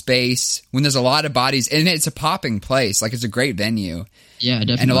small space when there's a lot of bodies, and it's a popping place. Like it's a great venue. Yeah,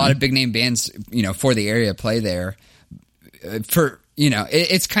 definitely. And a lot of big name bands, for the area play there.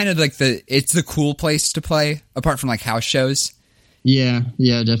 It's kind of like it's the cool place to play, apart from like house shows. Yeah,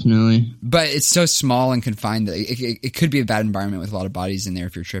 definitely. But it's so small and confined that it could be a bad environment with a lot of bodies in there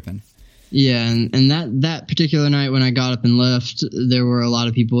if you're tripping. Yeah, and that particular night when I got up and left, there were a lot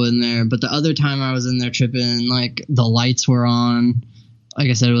of people in there. But the other time I was in there tripping, like the lights were on. Like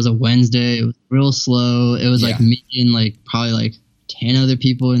I said, it was a Wednesday. It was real slow. It was like me and like probably like 10 other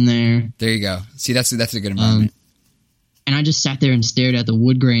people in there. There you go. See, that's a good environment. And I just sat there and stared at the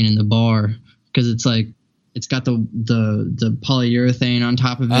wood grain in the bar because it's like it's got the polyurethane on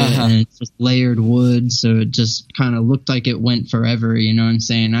top of it, and it's just layered wood, so it just kind of looked like it went forever. You know what I'm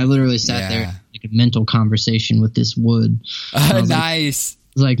saying? I literally sat there like a mental conversation with this wood. Nice.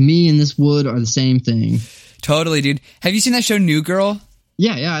 It was like me and this wood are the same thing. Totally, dude. Have you seen that show New Girl?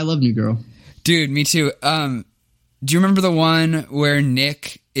 Yeah, I love New Girl. Dude, me too. Do you remember the one where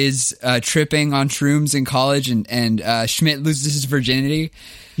Nick is tripping on shrooms in college and Schmidt loses his virginity?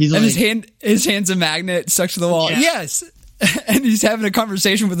 He's and like, his hand's a magnet stuck to the wall. Yeah. Yes. And he's having a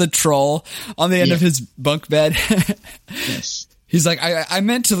conversation with a troll on the end of his bunk bed. Yes. He's like, I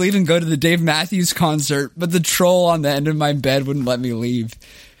meant to leave and go to the Dave Matthews concert, but the troll on the end of my bed wouldn't let me leave.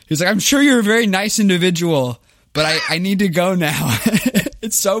 He's like, I'm sure you're a very nice individual, but I need to go now.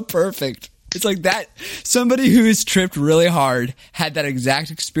 It's so perfect. It's like that. Somebody who has tripped really hard had that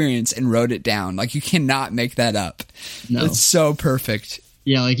exact experience and wrote it down. Like, you cannot make that up. No. It's so perfect.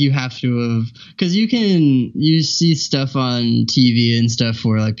 Yeah, like you have to have, because you see stuff on TV and stuff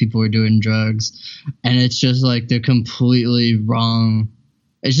where like people are doing drugs and it's just like they're completely wrong.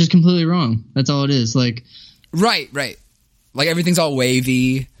 It's just completely wrong. That's all it is. Like, right. Like everything's all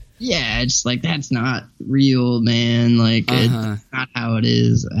wavy. Yeah, it's like, that's not real, man. Like, it's not how it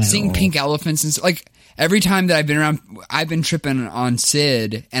is. Seeing pink elephants and like every time that I've been tripping on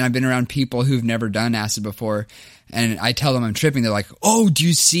Sid and I've been around people who've never done acid before. And I tell them I'm tripping. They're like, oh, do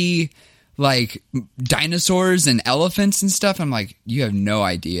you see like dinosaurs and elephants and stuff? I'm like, you have no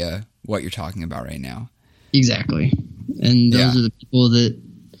idea what you're talking about right now. Exactly. And those are the people that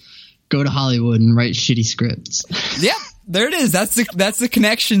go to Hollywood and write shitty scripts. Yeah, there it is. That's the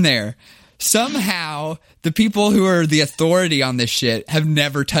connection there. Somehow the people who are the authority on this shit have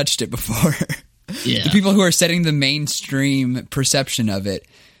never touched it before. Yeah. The people who are setting the mainstream perception of it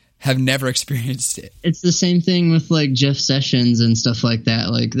have never experienced it. It's the same thing with like Jeff Sessions and stuff like that.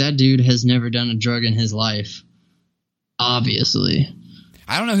 Like, that dude has never done a drug in his life. Obviously.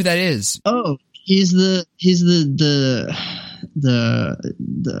 I don't know who that is. Oh, he's the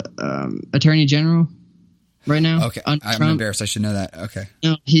Attorney General right now. Okay. I'm embarrassed. I should know that. Okay.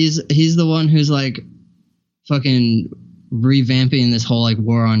 No, he's the one who's like fucking revamping this whole like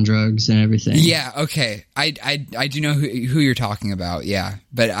war on drugs and everything. Yeah, okay. I do know who you're talking about. Yeah,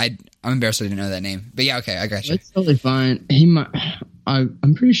 but I'm embarrassed I didn't know that name. But yeah, okay, I got you. It's totally fine. He might.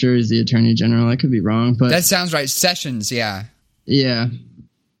 I'm pretty sure he's the Attorney General. I could be wrong, but that sounds right. Sessions, yeah. Yeah.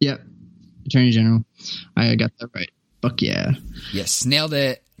 Yep. Attorney General. I got that right. Fuck yeah. Yes, nailed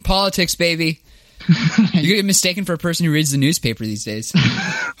it. Politics, baby. You get mistaken for a person who reads the newspaper these days.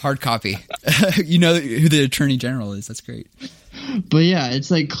 Hard copy. You know who the Attorney General is. That's great. But yeah,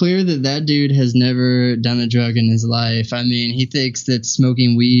 it's like clear that dude has never done a drug in his life. I mean, he thinks that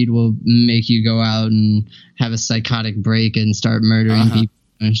smoking weed will make you go out and have a psychotic break and start murdering people.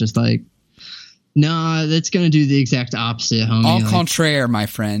 And it's just like, nah, that's going to do the exact opposite, homie. Au like, contraire, my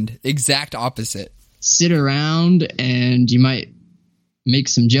friend. Exact opposite. Sit around and you might make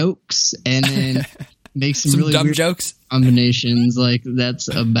some jokes and then make some really dumb weird jokes combinations. Like, that's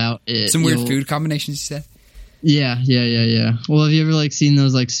about it. Some weird food combinations, you said? Yeah. Well, have you ever like seen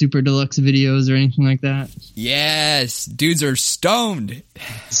those like super deluxe videos or anything like that? Yes, dudes are stoned.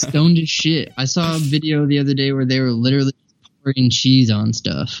 Stoned as shit. I saw a video the other day where they were literally pouring cheese on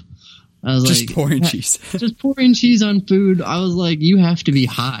stuff. I was just like, pouring cheese. Just pouring cheese on food. I was like, you have to be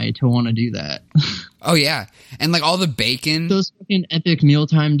high to want to do that. Oh yeah, and like all the bacon. Those fucking epic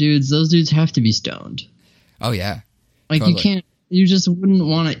mealtime dudes. Those dudes have to be stoned. Oh yeah, like totally. You can't. You just wouldn't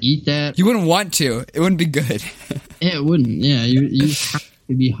want to eat that. You wouldn't want to. It wouldn't be good. It wouldn't. Yeah, you have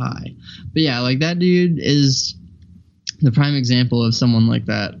to be high. But yeah, like that dude is the prime example of someone like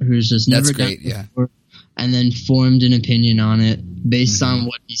that who's just never done it before, and then formed an opinion on it based on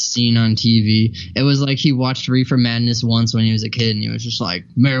what he's seen on TV. It was like he watched Reefer Madness once when he was a kid, and he was just like,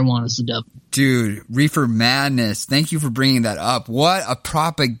 marijuana's the devil. Dude, Reefer Madness. Thank you for bringing that up. What a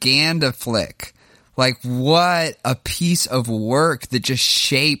propaganda flick. Like, what a piece of work that just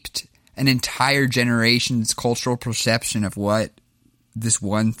shaped an entire generation's cultural perception of what this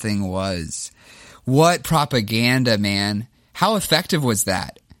one thing was. What propaganda, man. How effective was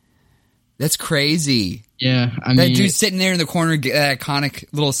that? That's crazy. Yeah, I mean... That dude sitting there in the corner, that iconic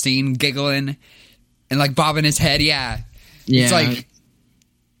little scene, giggling and, like, bobbing his head, yeah. It's like...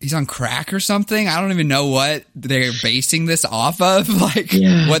 He's on crack or something. I don't even know what they're basing this off of. Like,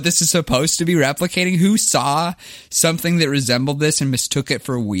 what this is supposed to be replicating. Who saw something that resembled this and mistook it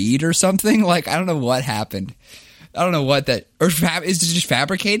for weed or something? Like, I don't know what happened. I don't know what that... Or is it just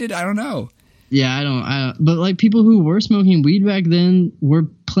fabricated? I don't know. Yeah, I don't... But, like, people who were smoking weed back then were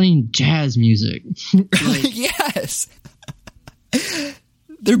playing jazz music. Like, yes.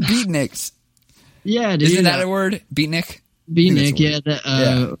 They're beatniks. Yeah, dude. Isn't that a word? Beatnik? Beatnik,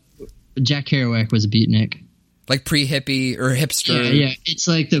 yeah. Jack Kerouac was a beatnik. Like pre-hippie or hipster. Yeah. It's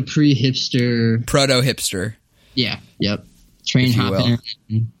like the pre-hipster. Proto-hipster. Yeah, yep. Train hopping.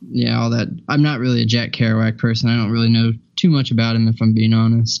 Yeah, all that. I'm not really a Jack Kerouac person. I don't really know too much about him, if I'm being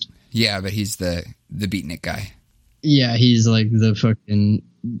honest. Yeah, but he's the beatnik guy. Yeah, he's like the fucking.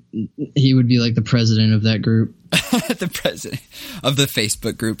 He would be like the president of that group. The president of the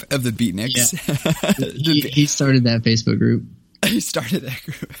Facebook group of the Beatniks. Yeah. he started that Facebook group. He started that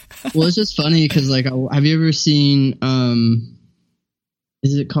group. Well, it's just funny because, like, have you ever seen?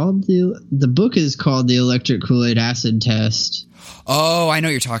 Is it called the book is called The Electric Kool-Aid Acid Test? Oh, I know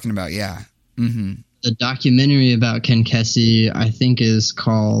what you're talking about. Yeah. Mm-hmm. The documentary about Ken Kesey, I think, is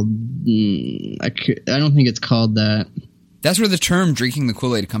called. I don't think it's called that. That's where the term "drinking the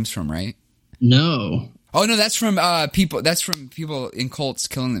Kool-Aid" comes from, right? No. Oh no, that's from people. That's from people in cults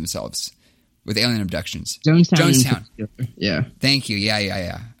killing themselves with alien abductions. Jonestown. Yeah. Thank you.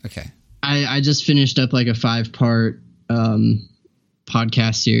 Yeah. Okay. I just finished up like a 5-part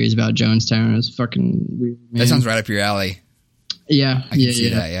podcast series about Jonestown. It was fucking weird. Man. That sounds right up your alley. Yeah. I can see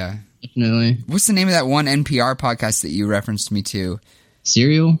that. Yeah. Definitely. What's the name of that one NPR podcast that you referenced me to?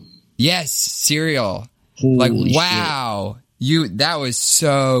 Serial? Yes, Serial. Holy like, wow. That was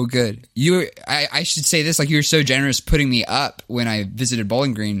so good. I should say this, like, you were so generous putting me up when I visited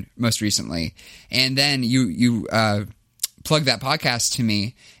Bowling Green most recently. And then you plugged that podcast to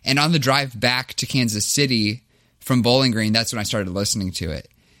me. And on the drive back to Kansas City from Bowling Green, that's when I started listening to it.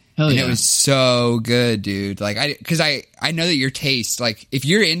 Hell and yeah. It was so good, dude. Like, because I know that your taste, like, if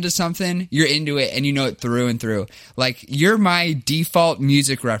you're into something, you're into it and you know it through and through. Like, you're my default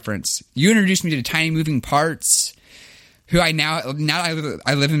music reference. You introduced me to Tiny Moving Parts, who I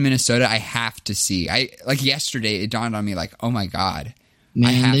live in Minnesota, I have to see. Like yesterday, it dawned on me, like, oh my God, Man,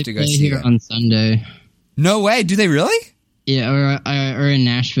 I have to go see here that. on Sunday. No way. Do they really? Yeah, or in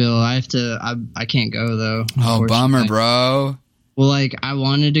Nashville. I can't go though. Oh, bummer, bro. Well, like, I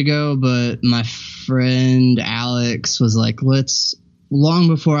wanted to go, but my friend Alex was like, long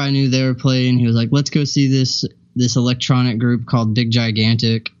before I knew they were playing, he was like, let's go see this electronic group called Big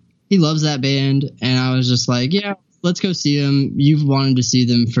Gigantic. He loves that band, and I was just like, yeah, let's go see them. You've wanted to see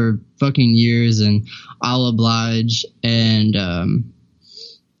them for fucking years, and I'll oblige. And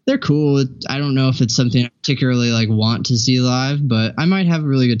they're cool. I don't know if it's something I particularly like want to see live, but I might have a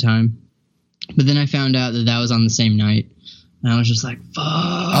really good time. But then I found out that was on the same night. And I was just like, fuck.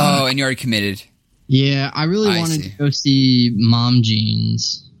 Oh, and you already committed. Yeah, I really wanted to go see Mom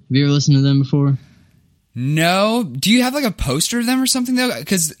Jeans. Have you ever listened to them before? No. Do you have like a poster of them or something though?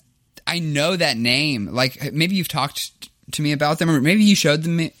 Because I know that name. Like, maybe you've talked to me about them, or maybe you showed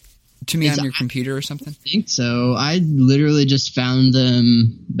them to me on your computer or something. I think so. I literally just found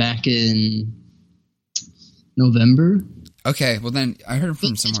them back in November. Okay, well then I heard them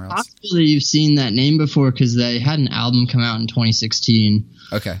from somewhere else. It's possible that you've seen that name before because they had an album come out in 2016.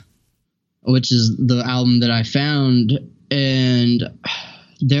 Okay. Which is the album that I found, and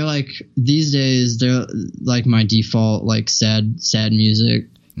they're like, these days they're like my default, like sad music.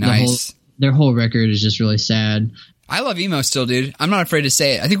 Nice. Their whole record is just really sad. I love emo still, dude. I'm not afraid to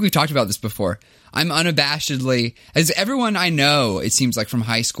say it. I think we've talked about this before. I'm unabashedly, as everyone I know, it seems like from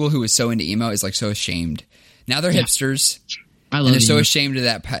high school who was so into emo is like so ashamed. Now they're hipsters. I love and they're emo. so ashamed of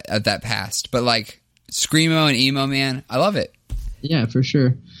that past. But like screamo and emo, man, I love it. Yeah, for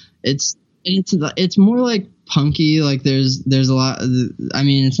sure. It's more like punky. Like there's a lot. I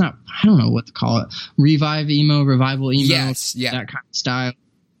mean, it's not. I don't know what to call it. Revival emo. Yes, yeah, that kind of style.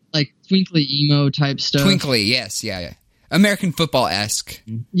 Like twinkly emo type stuff. Twinkly, yes, yeah. American football-esque.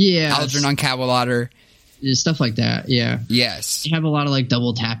 Yeah. Algernon Cadwallader. Stuff like that, yeah. Yes. You have a lot of like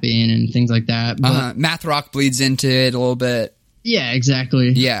double tapping and things like that. But math rock bleeds into it a little bit. Yeah,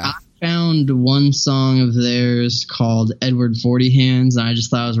 exactly. Yeah. I found one song of theirs called Edward 40 Hands, and I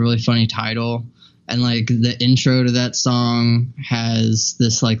just thought it was a really funny title. And like the intro to that song has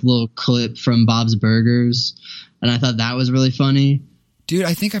this like little clip from Bob's Burgers, and I thought that was really funny. Dude,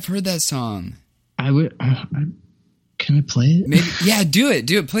 I think I've heard that song. Can I play it? Maybe. Yeah, do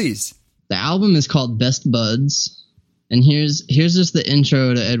it, please. The album is called Best Buds, and here's just the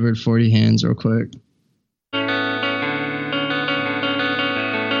intro to Edward 40 Hands real quick.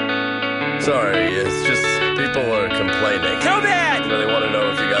 Sorry, it's just people are complaining. Too bad! So they want to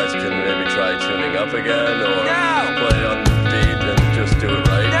know if you guys can maybe try tuning up again or No! play on the beat and just do it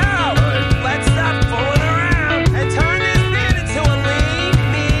right. No! All right. Let's stop fooling around and turn this band into a lean,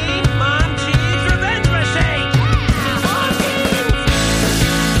 mean, Mom Jeans revenge machine! Mom Jeans!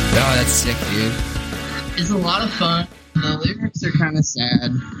 Oh, that's sick, dude. It's a lot of fun. The lyrics are kind of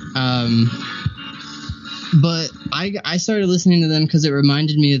sad. But I started listening to them because it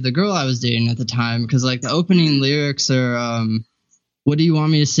reminded me of the girl I was dating at the time. Because like the opening lyrics are, "What do you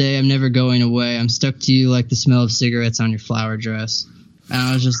want me to say? I'm never going away. I'm stuck to you like the smell of cigarettes on your flower dress." And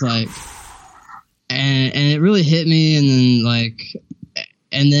I was just like, and it really hit me. And then like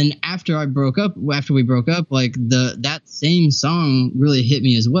And then after we broke up, like that same song really hit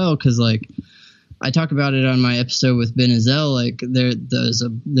me as well, because like I talk about it on my episode with Ben Azell. Like there's a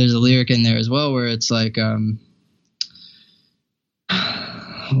lyric in there as well where it's like hold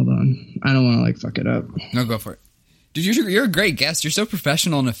on, I don't want to like fuck it up. No, go for it, dude. You're a great guest. You're so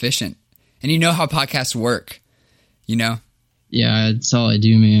professional and efficient, and you know how podcasts work. You know. Yeah, that's all I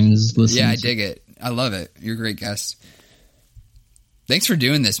do, man. Is listen. Yeah, I dig it. I love it. You're a great guest. Thanks for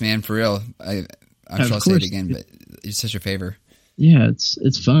doing this, man. For real. I'm sure I'll say it again, but it's such a favor. Yeah,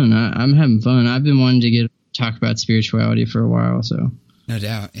 it's fun. I'm having fun. I've been wanting to talk about spirituality for a while, so. No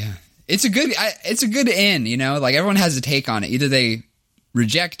doubt, yeah. It's a good end, you know? Like, everyone has a take on it. Either they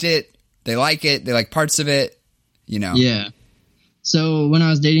reject it, they like parts of it, you know? Yeah. So when I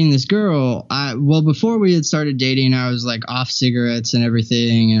was dating this girl, before we had started dating, I was like off cigarettes and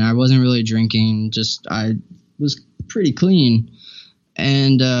everything, and I wasn't really drinking. I was pretty clean.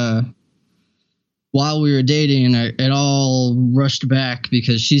 And while we were dating, it all rushed back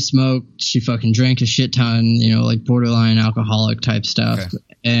because she smoked. She fucking drank a shit ton, you know, like borderline alcoholic type stuff. Okay.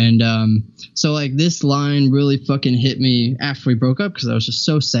 And so like this line really fucking hit me after we broke up, because I was just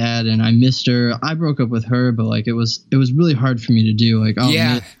so sad and I missed her. I broke up with her, but like it was really hard for me to do. Like, oh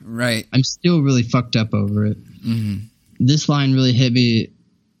yeah, man, right. I'm still really fucked up over it. Mm-hmm. This line really hit me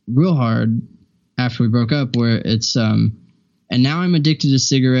real hard after we broke up, where it's and now I'm addicted to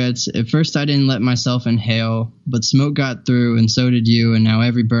cigarettes. At first I didn't let myself inhale, but smoke got through and so did you, and now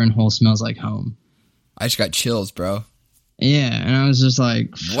every burn hole smells like home. I just got chills, bro. Yeah, and I was just like,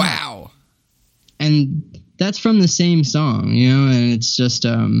 wow. And that's from the same song, you know, and it's just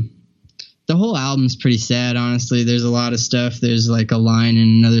the whole album's pretty sad, honestly. There's a lot of stuff. There's like a line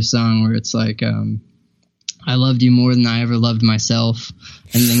in another song where it's like I loved you more than I ever loved myself,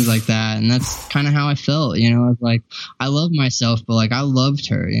 and things like that. And that's kind of how I felt, you know. I was like, I love myself, but like I loved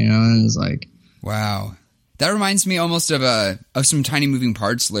her, you know. And it was like, wow, that reminds me almost of some Tiny Moving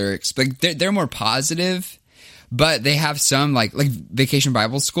Parts lyrics. Like they're more positive, but they have some like Vacation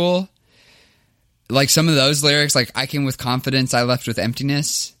Bible School. Like some of those lyrics, like I came with confidence, I left with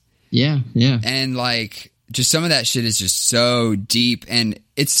emptiness. Yeah. And like just some of that shit is just so deep, and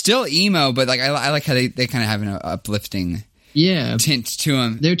it's still emo, but like I like how they kind of have an uplifting tint to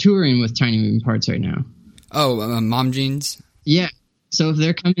them. They're touring with Tiny Moving Parts right now. Oh, Mom Jeans? Yeah. So if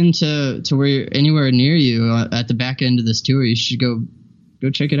they're coming to where you're anywhere near you at the back end of this tour, you should go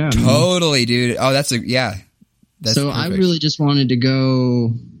check it out. Totally, dude. Oh, that's so perfect. I really just wanted to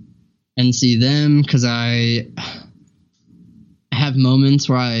go and see them because I have moments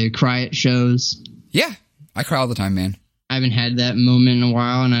where I cry at shows. Yeah, I cry all the time, man. I haven't had that moment in a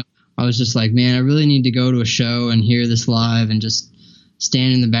while, and I was just like, man, I really need to go to a show and hear this live and just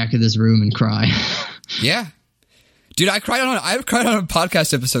stand in the back of this room and cry. Yeah. Dude, I cried on a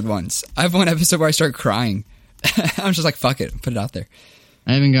podcast episode once. I have one episode where I start crying. I'm just like, fuck it, put it out there.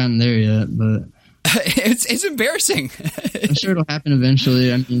 I haven't gotten there yet, but it's embarrassing. I'm sure it'll happen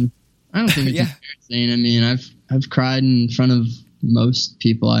eventually. I mean, I don't think it's embarrassing. I mean, I've cried in front of most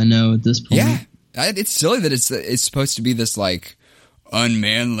people I know at this point. Yeah, it's silly that it's supposed to be this like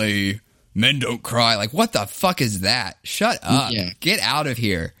unmanly men don't cry. Like, what the fuck is that? Shut up. Yeah. Get out of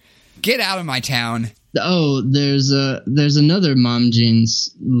here. Get out of my town. Oh, there's another Mom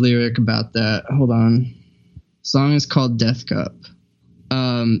Jeans lyric about that. Hold on. The song is called Death Cup.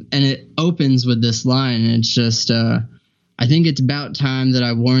 And it opens with this line, and it's just, I think it's about time that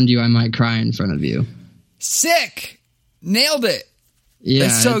I warned you I might cry in front of you. Sick! Nailed it! Yeah.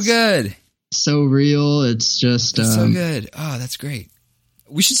 That's so good. So real. It's just... so good. Oh, that's great.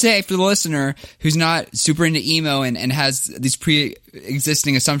 We should say, for the listener who's not super into emo and has these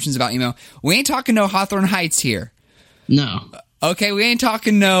pre-existing assumptions about emo, we ain't talking no Hawthorne Heights here. No. Okay, we ain't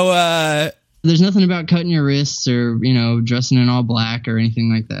talking no... There's nothing about cutting your wrists or, you know, dressing in all black or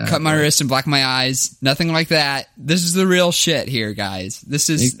anything like that. Cut my wrists and black my eyes. Nothing like that. This is the real shit here, guys. This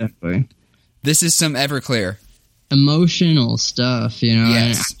is some Everclear. Emotional stuff, you know.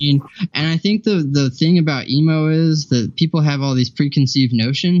 Yes. And I think the thing about emo is that people have all these preconceived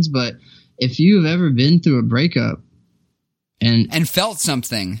notions, but if you've ever been through a breakup and felt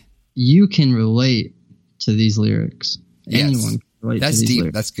something, you can relate to these lyrics. Yes. Anyone can relate That's to these deep.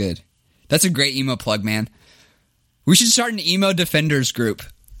 lyrics. That's good. That's a great emo plug, man. We should start an emo defenders group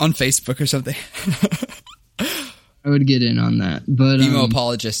on Facebook or something. I would get in on that. But emo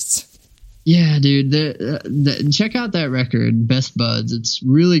apologists. Yeah, dude. Check out that record, Best Buds. It's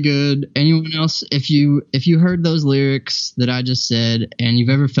really good. Anyone else, if you heard those lyrics that I just said and you've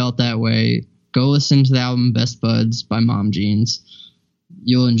ever felt that way, go listen to the album Best Buds by Mom Jeans.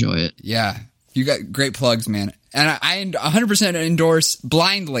 You'll enjoy it. Yeah. You got great plugs, man. And I 100% endorse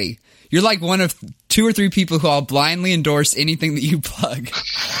blindly. You're like one of 2 or 3 people who I'll blindly endorse anything that you plug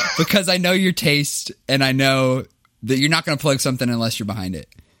because I know your taste and I know that you're not going to plug something unless you're behind it.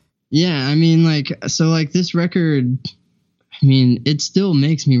 Yeah, I mean, like, so, like, this record, I mean, it still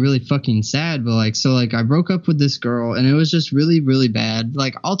makes me really fucking sad, but, like, so, like, I broke up with this girl, and it was just really, really bad.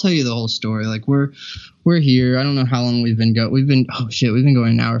 Like, I'll tell you the whole story. Like, we're here. I don't know how long we've been going. We've been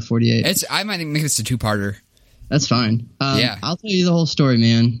going an hour 48. I might make this a 2-parter. That's fine. Yeah. I'll tell you the whole story,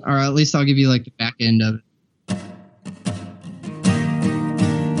 man. Or at least I'll give you, like, the back end of it.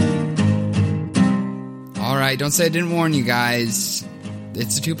 All right, don't say I didn't warn you guys.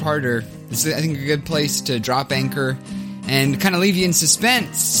 It's a 2-parter. This is, I think, a good place to drop anchor and kind of leave you in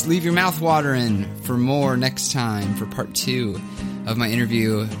suspense. Leave your mouth watering for more next time for part 2 of my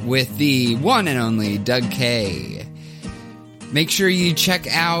interview with the one and only Doug K. Make sure you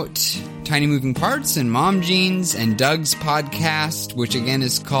check out Tiny Moving Parts and Mom Jeans and Doug's podcast, which again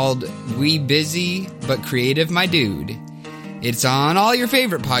is called We Busy But Creative My Dude. It's on all your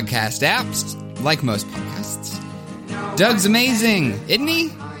favorite podcast apps, like most podcasts. Doug's amazing, isn't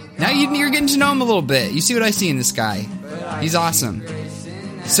he? Now you're getting to know him a little bit. You see what I see in this guy. He's awesome.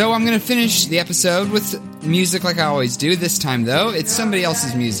 So I'm going to finish the episode with music like I always do. This time, though, it's somebody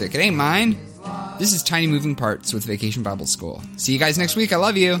else's music. It ain't mine. This is Tiny Moving Parts with Vacation Bible School. See you guys next week. I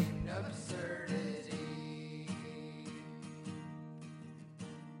love you.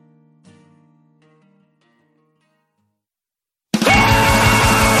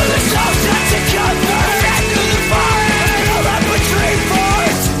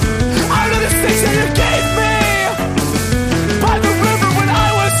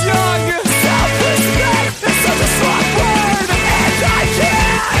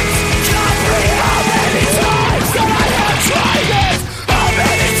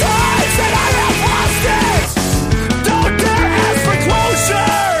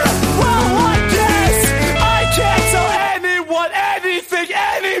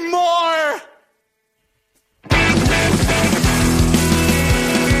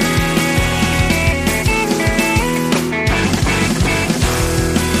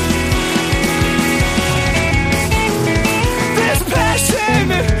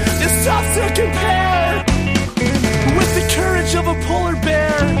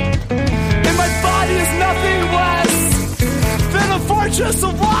 Just a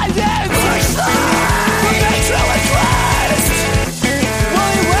lion! The ventriloquist! Well,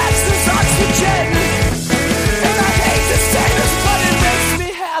 he lacks this oxygen! And I hate to say this, but it makes me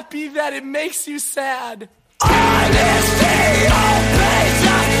happy that it makes you sad. Honesty opens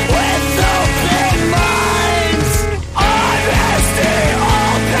up with open minds! Honesty